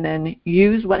and then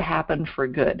use what happened for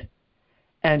good.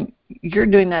 And you're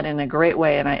doing that in a great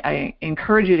way, and I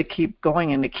encourage you to keep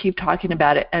going and to keep talking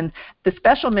about it. And the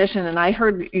special mission, and I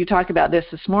heard you talk about this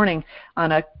morning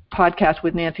on a podcast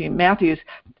with Nancy Matthews,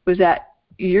 was that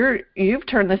you've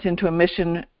turned this into a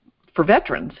mission for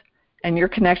veterans and your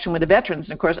connection with the veterans.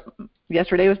 And of course,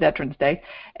 yesterday was Veterans Day,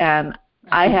 and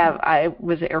I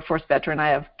was an Air Force veteran. I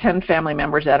have 10 family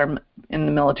members that are in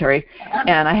the military,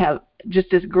 and I have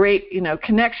just this great,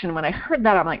 connection. When I heard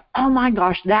that, I'm like, oh my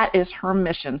gosh, that is her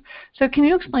mission. So can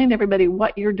you explain to everybody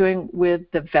what you're doing with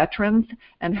the veterans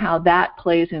and how that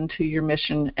plays into your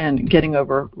mission and getting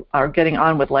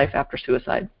on with life after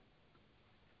suicide?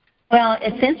 Well,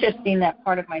 it's interesting, that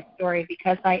part of my story,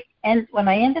 because when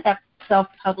I ended up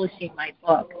self-publishing my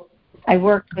book, I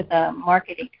worked with a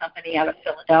marketing company out of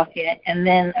Philadelphia, and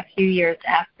then a few years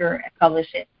after I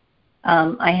published it,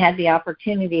 I had the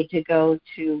opportunity to go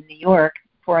to New York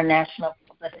for a national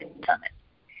publicity summit.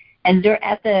 And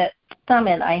at the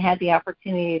summit, I had the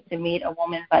opportunity to meet a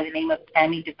woman by the name of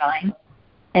Tammy Devine.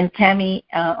 And Tammy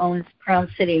owns Crown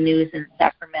City News in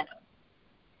Sacramento.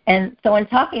 And so in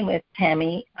talking with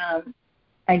Tammy,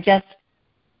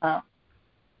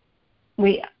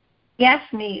 he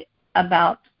asked me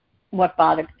about what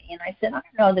bothered me. And I said, I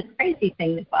don't know, the crazy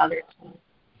thing that bothers me,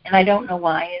 and I don't know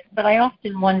why, but I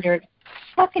often wondered,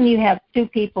 how can you have two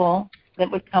people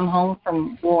that would come home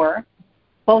from war,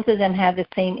 both of them have the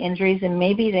same injuries, and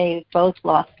maybe they both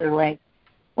lost their legs?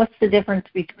 What's the difference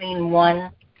between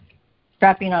one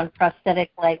strapping on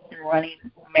prosthetic legs and running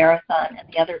a marathon, and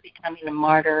the other becoming a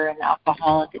martyr, an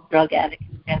alcoholic, a drug addict,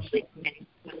 and eventually committing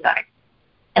suicide?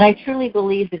 And I truly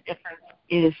believe the difference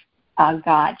is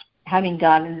God, having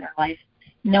God in their life,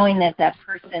 knowing that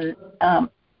person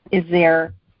is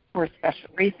there for a special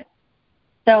reason.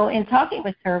 So in talking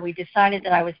with her, we decided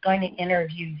that I was going to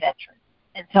interview veterans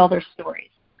and tell their stories.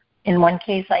 In one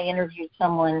case, I interviewed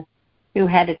someone who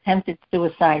had attempted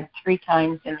suicide 3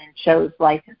 times and then chose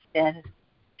life instead.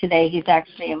 Today, he's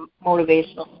actually a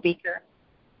motivational speaker.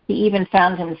 He even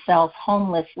found himself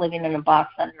homeless, living in a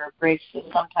box under a bridge. So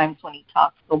sometimes when he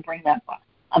talks, he'll bring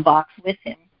a box with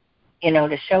him,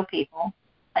 to show people.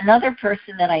 Another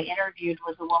person that I interviewed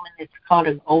was a woman that's called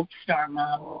a Gold Star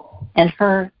mom, and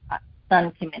her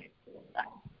son committed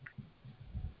suicide.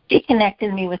 She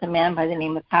connected me with a man by the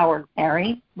name of Howard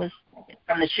Barry, was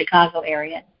from the Chicago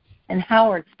area, and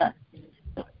Howard's son committed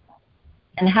suicide.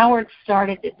 And Howard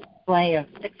started a display of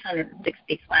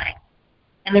 660 flags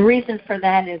And the reason for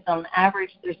that is, on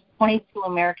average, there's 22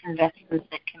 American veterans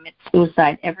that commit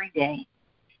suicide every day,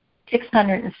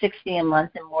 660 a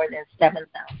month, and more than 7,000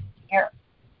 a year.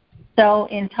 So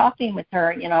in talking with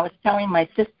her, I was telling my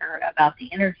sister about the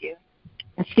interview,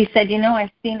 and she said,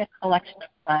 I've seen a collection of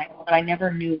flags, but I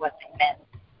never knew what they meant.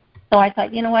 So I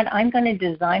thought, I'm going to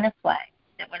design a flag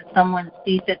that when someone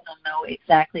sees it, they'll know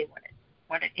exactly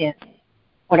what it is,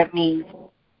 what it means.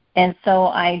 And so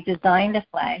I designed a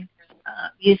flag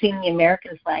using the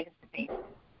American flag as the base.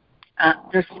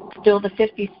 There's still the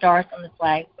 50 stars on the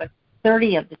flag, but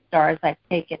 30 of the stars I've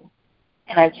taken,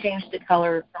 and I've changed the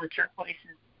color from turquoise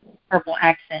and purple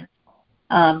accent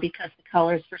because the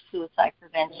colors for suicide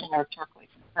prevention are turquoise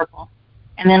and purple.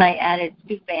 And then I added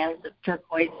 2 bands of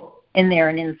turquoise in there,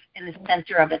 and in the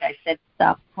center of it I said,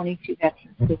 stop 22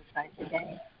 veteran suicides a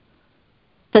day.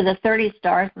 So the 30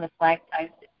 stars on the flag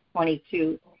times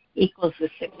 22 equals the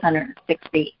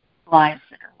 660 lives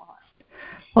that are lost.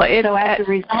 Well, so as a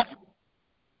result...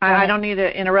 I don't need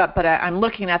to interrupt, but I'm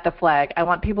looking at the flag. I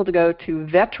want people to go to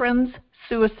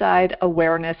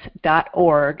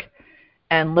veteranssuicideawareness.org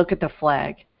and look at the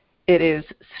flag. It is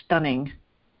stunning.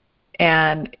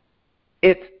 And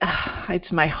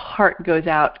it's my heart goes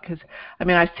out because,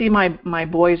 I see my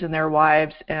boys and their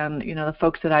wives and, the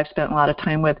folks that I've spent a lot of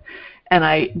time with,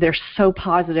 and they're so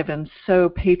positive and so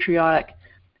patriotic.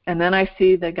 And then I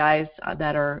see the guys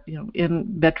that are, in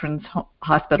veterans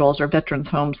hospitals or veterans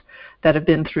homes that have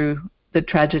been through the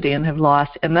tragedy and have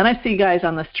lost. And then I see guys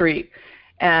on the street,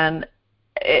 and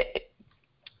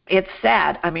it's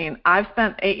sad. I've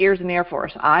spent 8 years in the Air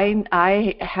Force.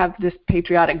 I have this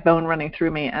patriotic bone running through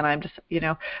me, and I'm just,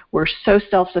 we're so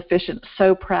self-sufficient,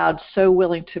 so proud, so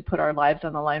willing to put our lives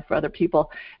on the line for other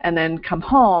people, and then come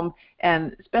home,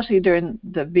 and especially during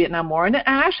the Vietnam War, and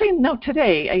actually, no,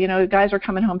 today, guys are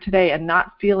coming home today and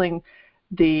not feeling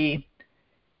the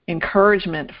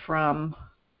encouragement from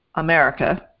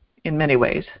America in many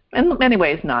ways. In many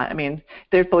ways not.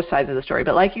 There's both sides of the story.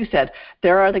 But like you said,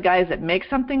 there are the guys that make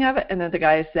something of it, and then the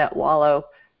guys that wallow,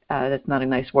 that's not a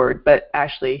nice word, but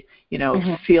actually,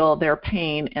 feel their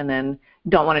pain and then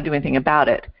don't want to do anything about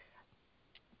it.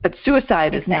 But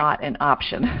suicide is not an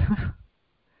option.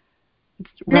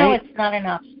 Right? No, it's not an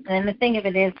option. And the thing of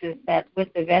it is that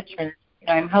with the veterans,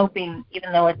 I'm hoping,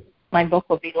 even though my book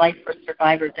will be Life for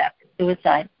Survivors After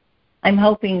Suicide, I'm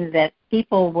hoping that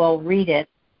people will read it,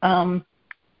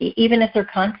 even if they're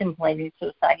contemplating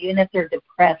suicide, even if they're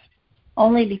depressed,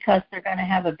 only because they're going to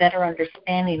have a better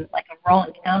understanding, like a raw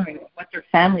encountering of what their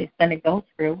family's going to go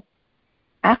through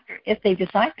if they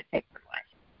decide to take their life.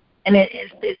 And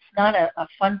it's not a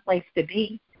fun place to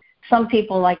be. Some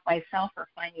people, like myself, are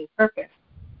finding purpose.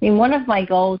 One of my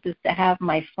goals is to have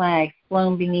my flag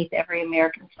flown beneath every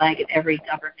American flag at every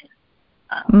government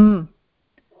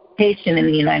station in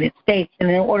the United States.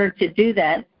 And in order to do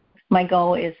that, my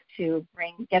goal is to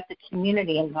get the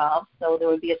community involved. So there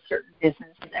would be a certain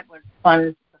business that would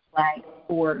fund the flag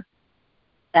for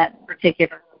that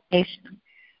particular location.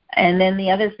 And then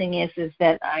the other thing is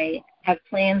that I have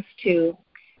plans to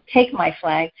take my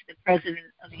flag to the President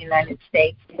of the United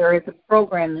States. There is a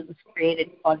program that was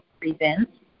created called Prevent,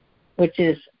 which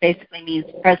basically means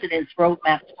President's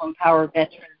Roadmap to Empower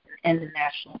Veterans and End the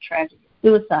National Tragedy of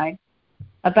Suicide.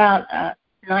 About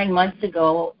 9 months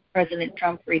ago, President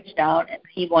Trump reached out, and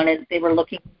they were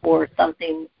looking for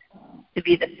something to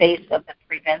be the face of the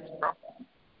Prevent program.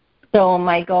 So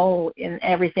my goal, and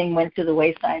everything went to the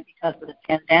wayside because of the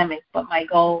pandemic, but my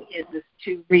goal is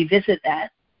to revisit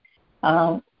that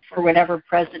for whatever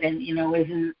president, is in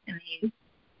the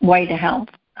White House,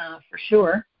 for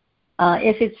sure.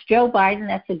 If it's Joe Biden,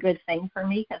 that's a good thing for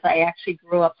me because I actually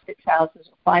grew up 5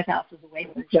 houses away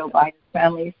from Joe Biden's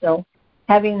family. So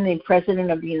having the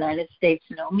President of the United States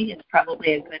know me is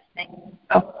probably a good thing.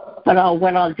 So, but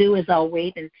what I'll do is I'll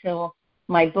wait until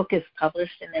my book is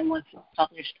published, and then once it's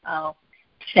published, I'll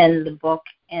send the book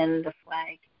and the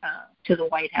flag to the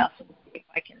White House and see if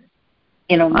I can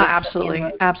absolutely.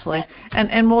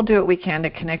 And we'll do what we can to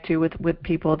connect you with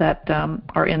people that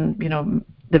are in,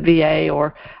 the VA,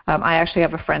 or I actually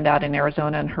have a friend out in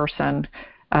Arizona, and her son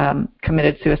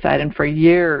committed suicide, and for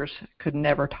years could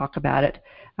never talk about it.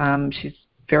 She's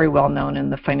very well known in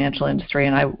the financial industry,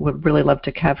 and I would really love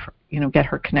to have get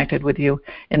her connected with you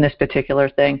in this particular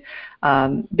thing,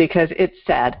 because it's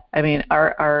sad.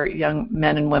 Our young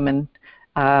men and women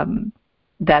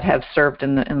that have served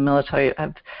in the military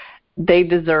they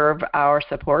deserve our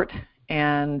support,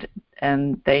 and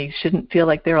they shouldn't feel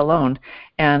like they're alone.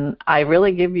 And I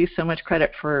really give you so much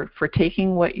credit for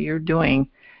taking what you're doing.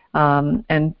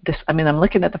 And this, I'm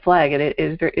looking at the flag, and it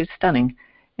is stunning.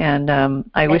 And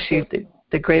I wish you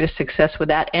the greatest success with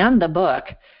that and the book.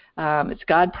 It's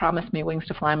God Promised Me Wings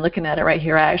to Fly. I'm looking at it right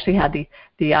here. I actually had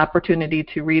the opportunity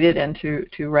to read it and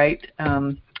to write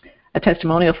a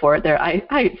testimonial for it. There,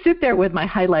 I sit there with my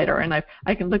highlighter, and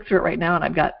I can look through it right now, and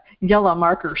I've got yellow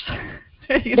markers,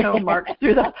 marks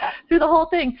through the whole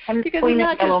thing. Because it's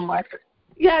not yellow markers.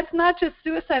 Yeah, it's not just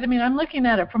suicide. I mean, I'm looking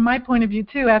at it from my point of view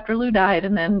too. After Lou died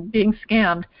and then being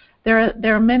scammed, there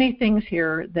are many things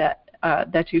here that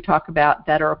you talk about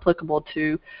that are applicable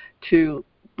to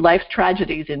life's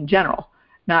tragedies in general,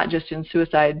 not just in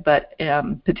suicide, but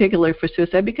particularly for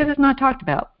suicide because it's not talked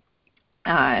about.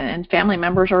 And family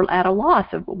members are at a loss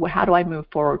of how do I move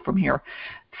forward from here.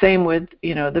 Same with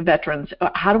the veterans.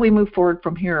 How do we move forward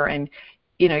from here? And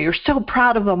you're so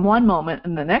proud of them one moment,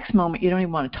 and the next moment you don't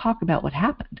even want to talk about what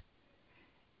happened.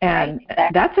 And right,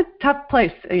 exactly. That's a tough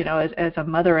place, as a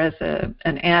mother, as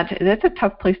an aunt. That's a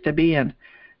tough place to be in.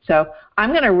 So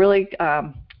I'm going to really,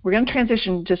 we're going to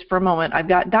transition just for a moment. I've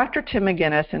got Dr. Tim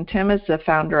McGinnis, and Tim is the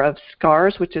founder of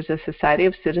SCARS, which is a Society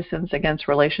of Citizens Against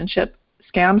Relationship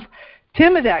Scams.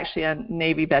 Tim is actually a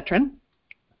Navy veteran.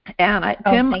 And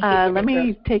Tim, let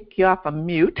me take you off a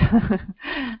mute.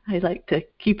 I like to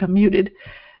keep him muted.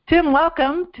 Tim,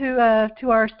 welcome to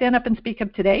our Stand Up and Speak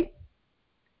Up today.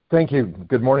 Thank you.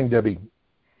 Good morning, Debbie.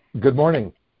 Good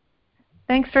morning.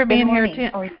 Thanks for being here,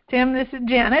 Tim. This is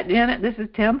Janet. Janet, this is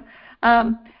Tim.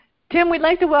 Tim, we'd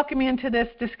like to welcome you into this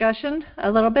discussion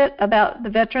a little bit about the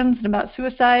veterans and about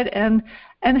suicide and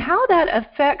how that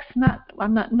affects not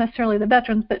necessarily the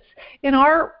veterans, but in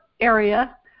our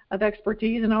area of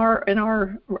expertise in our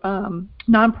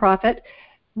nonprofit,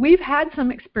 we've had some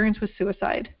experience with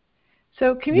suicide.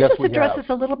 So can you just address us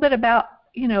a little bit about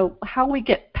how we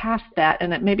get past that,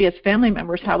 and that maybe as family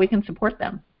members how we can support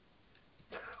them?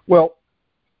 Well,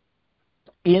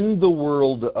 in the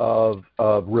world of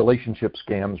relationship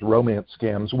scams, romance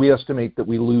scams, we estimate that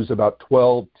we lose about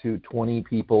 12 to 20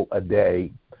 people a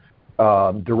day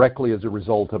directly as a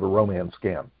result of a romance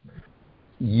scam.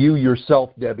 You yourself,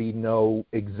 Debbie, know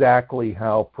exactly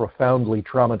how profoundly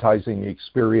traumatizing the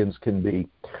experience can be.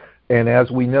 And as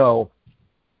we know,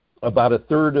 about a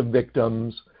third of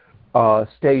victims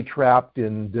stay trapped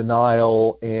in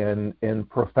denial and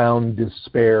profound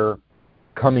despair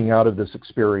coming out of this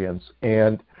experience.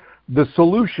 And the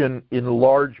solution, in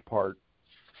large part,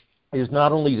 is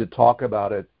not only to talk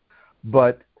about it,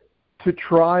 but to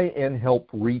try and help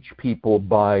reach people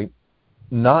by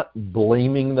not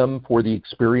blaming them for the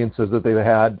experiences that they've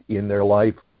had in their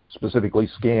life, specifically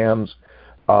scams,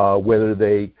 whether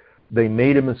they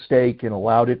made a mistake and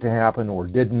allowed it to happen or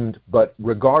didn't, but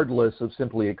regardless of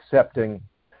simply accepting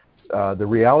the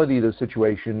reality of the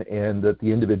situation and that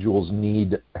the individuals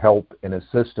need help and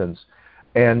assistance.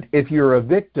 And if you're a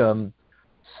victim,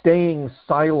 staying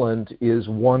silent is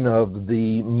one of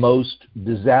the most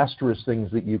disastrous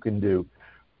things that you can do.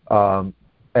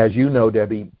 As you know,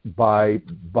 Debbie, by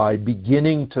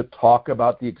beginning to talk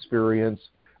about the experience,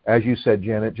 as you said,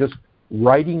 Janet, just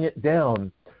writing it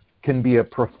down can be a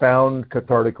profound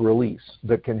cathartic release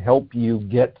that can help you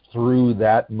get through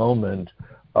that moment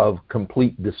of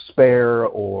complete despair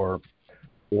or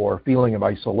feeling of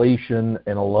isolation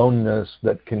and aloneness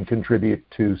that can contribute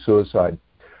to suicide.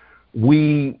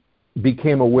 We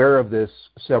became aware of this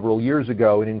several years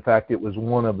ago, and in fact, it was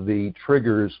one of the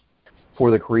triggers for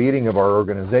the creating of our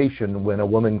organization when a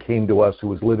woman came to us who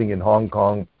was living in Hong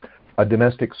Kong, a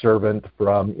domestic servant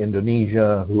from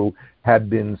Indonesia who had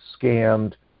been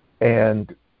scammed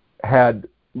and had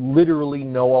literally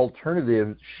no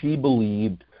alternative, she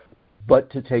believed,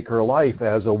 but to take her life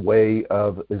as a way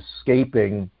of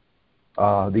escaping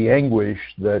the anguish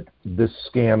that this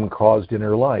scam caused in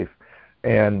her life.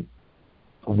 And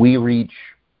we reach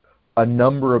a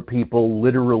number of people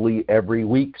literally every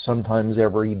week, sometimes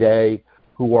every day,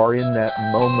 who are in that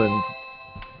moment.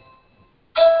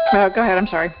 Go ahead, I'm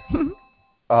sorry.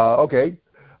 Okay.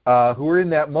 Who are in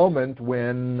that moment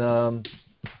when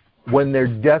they're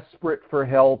desperate for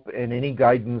help and any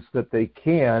guidance that they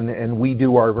can, and we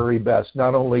do our very best,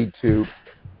 not only to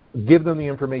give them the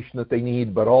information that they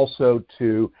need, but also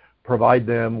to provide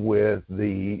them with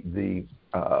the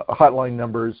hotline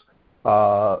numbers,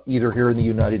 either here in the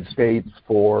United States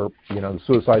for the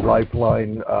Suicide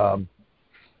Lifeline,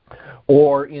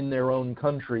 or in their own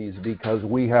countries, because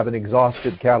we have an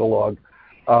exhaustive catalog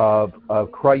of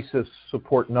crisis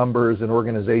support numbers and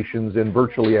organizations in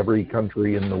virtually every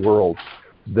country in the world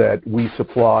that we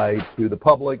supply to the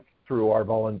public, through our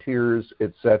volunteers,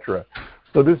 etc.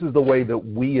 So this is the way that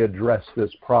we address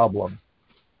this problem.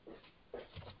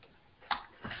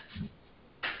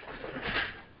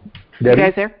 Debbie? You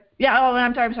guys there? Yeah,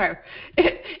 I'm sorry.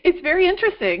 It's very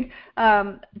interesting.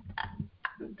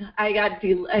 I got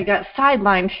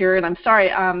sidelined here, and I'm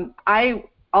sorry. I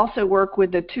also work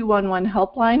with the 211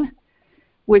 helpline,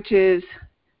 which is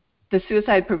the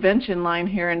suicide prevention line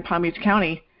here in Palm Beach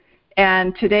County.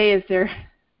 And today is their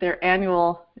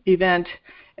annual event,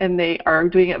 and they are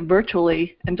doing it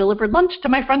virtually and delivered lunch to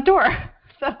my front door.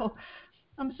 So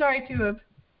I'm sorry to have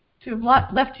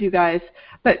left you guys,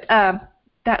 but that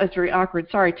was very awkward.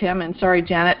 Sorry, Tim, and sorry,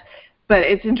 Janet. But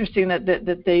it's interesting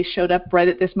that they showed up right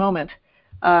at this moment.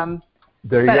 There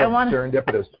you go,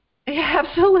 serendipitous. Yeah,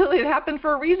 absolutely. It happened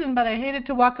for a reason, but I hated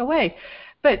to walk away.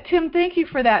 But Tim, thank you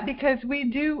for that, because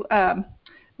we do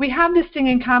we have this thing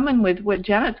in common with what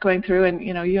Janet's going through, and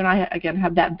you and I again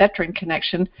have that veteran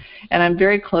connection, and I'm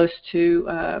very close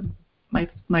to my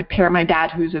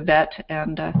dad, who's a vet,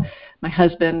 and my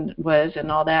husband was,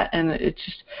 and all that, and it's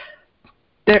just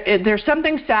there's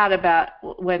something sad about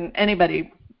when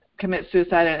anybody commits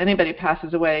suicide and anybody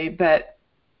passes away, but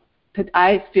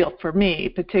I feel, for me,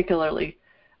 particularly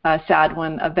sad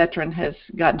when a veteran has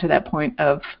gotten to that point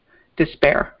of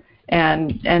despair.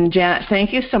 And Janet,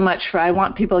 thank you so much I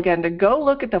want people, again, to go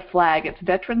look at the flag. It's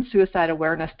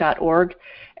veteransuicideawareness.org,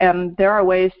 and there are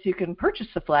ways you can purchase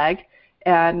the flag.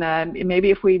 And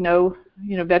maybe if we know,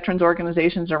 veterans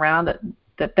organizations around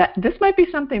that this might be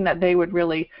something that they would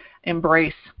really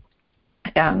embrace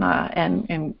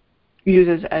and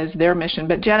use as their mission.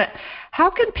 But Janet,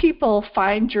 how can people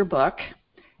find your book,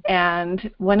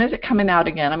 and when is it coming out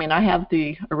again? I mean, I have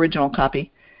the original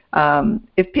copy.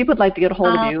 If people would like to get a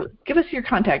hold of you, give us your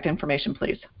contact information,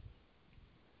 please.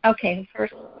 Okay.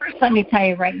 First, let me tell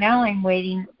you, right now I'm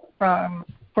waiting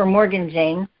for Morgan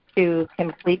James to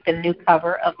complete the new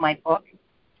cover of my book.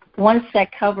 Once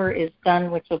that cover is done,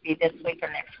 which will be this week or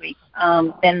next week,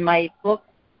 then my book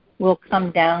will come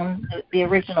down. The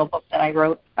original book that I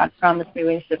wrote, God Promised Me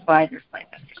Wings to Fly, There's Life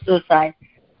After Suicide,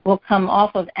 will come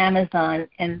off of Amazon,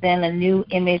 and then a new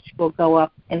image will go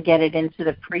up and get it into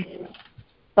the press.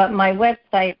 But my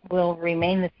website will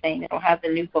remain the same. It will have the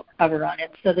new book cover on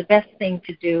it. So the best thing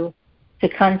to do to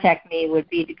contact me would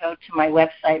be to go to my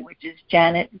website, which is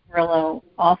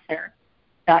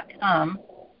janetgrilloauthor.com,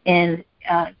 and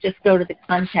just go to the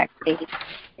contact page.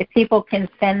 If people can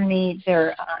send me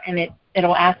their, and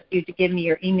it'll ask you to give me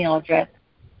your email address,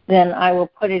 then I will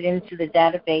put it into the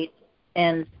database,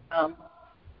 and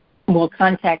we'll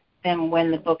contact them when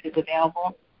the book is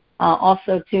available.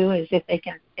 Also, too, is if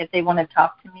they want to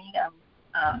talk to me,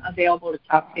 I'm available to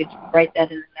talk to you. Write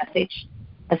that in the message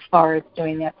as far as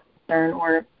doing that concern,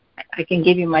 or I can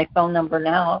give you my phone number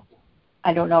now.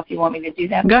 I don't know if you want me to do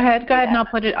that. Go ahead, and I'll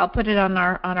put it on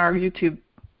our YouTube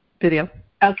video.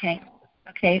 Okay.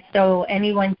 So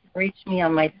anyone can reach me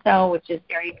on my cell, which is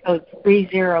area code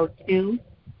 302-545-8115.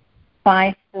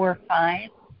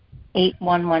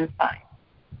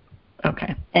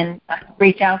 Okay. And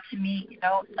reach out to me. If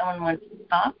someone wants to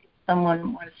talk,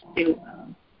 someone wants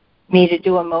me to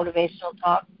do a motivational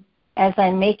talk. As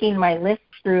I'm making my list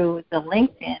through the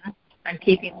LinkedIn, I'm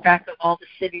keeping track of all the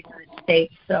cities in the state.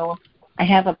 So I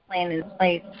have a plan in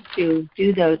place to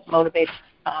do those motivational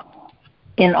talks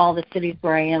in all the cities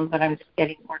where I am, but I'm just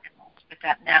getting organized with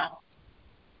that now,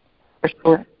 for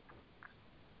sure.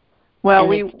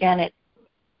 Well, it's Janet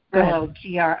Grillo,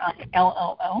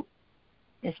 Grilloo,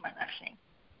 is my last name.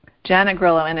 Janet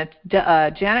Grillo, and it's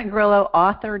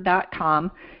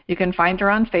janetgrilloauthor.com. You can find her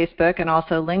on Facebook and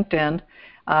also LinkedIn.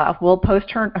 We'll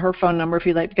post her phone number if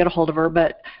you'd like to get a hold of her.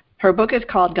 But her book is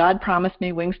called God Promised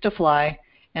Me Wings to Fly,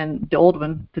 and the old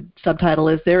one, the subtitle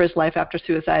is There Is Life After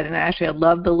Suicide. And actually, I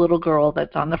love the little girl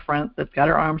that's on the front that's got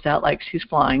her arms out like she's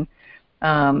flying.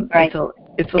 Right.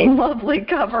 It's a lovely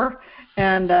cover,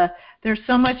 and there's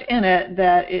so much in it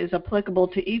that is applicable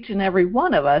to each and every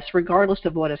one of us, regardless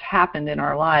of what has happened in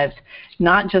our lives.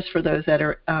 Not just for those that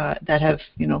are that have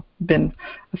been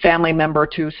a family member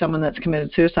to someone that's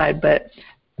committed suicide, but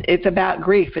it's about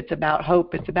grief. It's about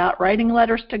hope. It's about writing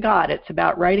letters to God. It's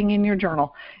about writing in your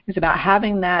journal. It's about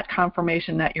having that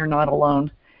confirmation that you're not alone.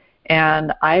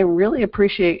 And I really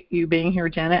appreciate you being here,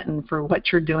 Janet, and for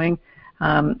what you're doing.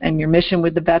 And your mission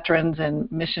with the veterans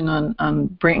and mission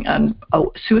on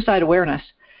suicide awareness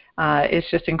is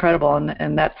just incredible.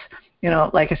 And that's,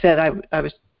 like I said, I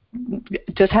was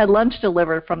just had lunch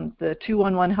delivered from the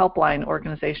 211 Helpline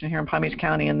organization here in Palm Beach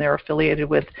County, and they're affiliated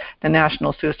with the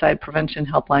National Suicide Prevention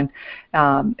Helpline.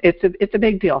 It's a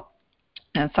big deal,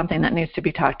 and it's something that needs to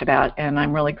be talked about. And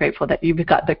I'm really grateful that you've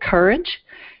got the courage,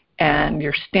 and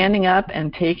you're standing up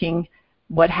and taking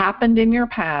what happened in your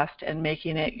past and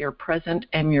making it your present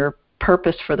and your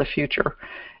purpose for the future.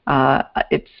 Thank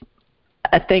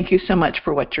you so much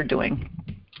for what you're doing.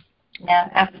 Yeah,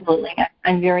 absolutely.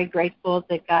 I'm very grateful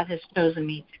that God has chosen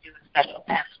me to do His special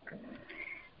task.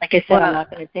 Like I said, I'm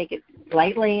not going to take it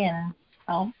lightly, and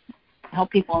I'll help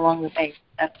people along the way.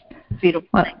 That's a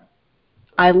beautiful thing.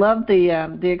 I love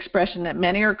the expression that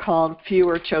many are called, few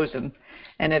are chosen.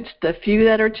 And it's the few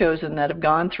that are chosen that have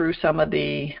gone through some of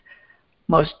the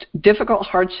most difficult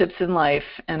hardships in life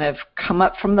and have come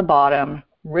up from the bottom,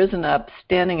 risen up,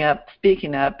 standing up,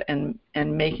 speaking up, and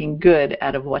making good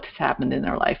out of what's happened in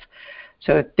their life.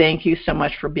 So thank you so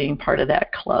much for being part of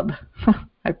that club.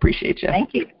 I appreciate you.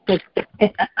 Thank you.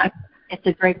 It's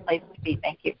a great place to be.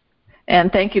 Thank you.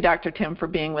 And thank you, Dr. Tim, for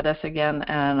being with us again.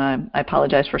 And I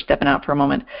apologize for stepping out for a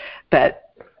moment. But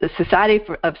the Society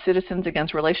of Citizens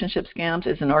Against Relationship Scams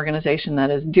is an organization that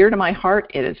is dear to my heart.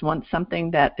 It is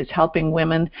something that is helping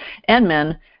women and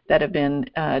men that have been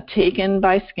taken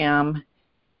by scam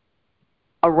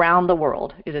around the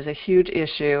world. It is a huge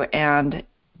issue, and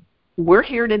we're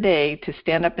here today to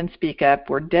stand up and speak up.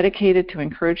 We're dedicated to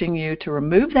encouraging you to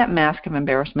remove that mask of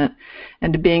embarrassment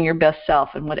and to being your best self.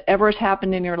 And whatever has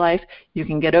happened in your life, you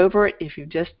can get over it if you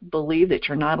just believe that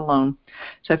you're not alone.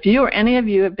 So if you or any of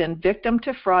you have been victim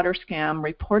to fraud or scam,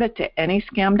 report it to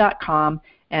anyscam.com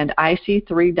and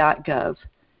ic3.gov.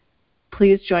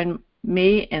 Please join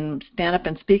me and stand up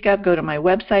and speak up. Go to my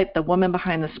website, The Woman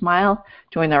Behind the Smile.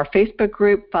 Join our Facebook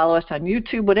group. Follow us on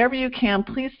YouTube. Whatever you can,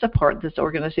 please support this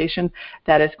organization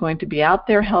that is going to be out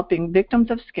there helping victims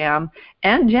of scam,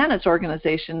 and Janet's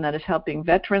organization that is helping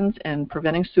veterans and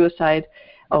preventing suicide,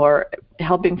 or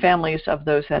helping families of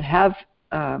those that have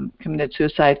committed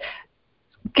suicide.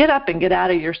 Get up and get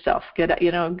out of yourself.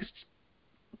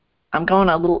 I'm going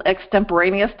a little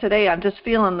extemporaneous today. I'm just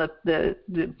feeling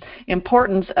the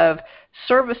importance of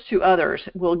service to others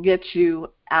will get you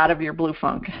out of your blue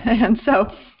funk. And so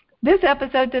this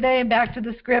episode today, Back to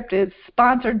the Script, is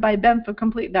sponsored by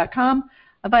BenfoComplete.com,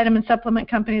 a vitamin supplement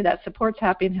company that supports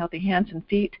happy and healthy hands and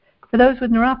feet for those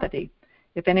with neuropathy.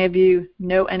 If any of you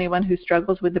know anyone who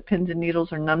struggles with the pins and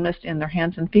needles or numbness in their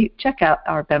hands and feet, check out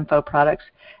our Benfo products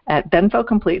at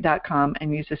BenfoComplete.com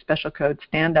and use the special code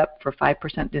STANDUP for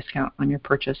 5% discount on your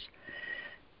purchase.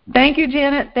 Thank you,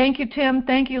 Janet. Thank you, Tim.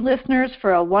 Thank you, listeners,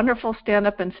 for a wonderful Stand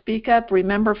Up and Speak Up.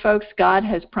 Remember, folks, God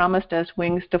has promised us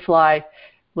wings to fly.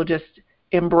 We'll just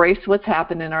embrace what's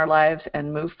happened in our lives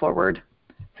and move forward.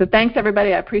 So thanks,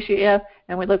 everybody. I appreciate you,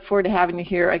 and we look forward to having you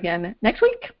here again next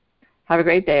week. Have a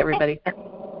great day, everybody.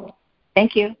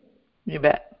 Thank you. You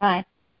bet. Bye.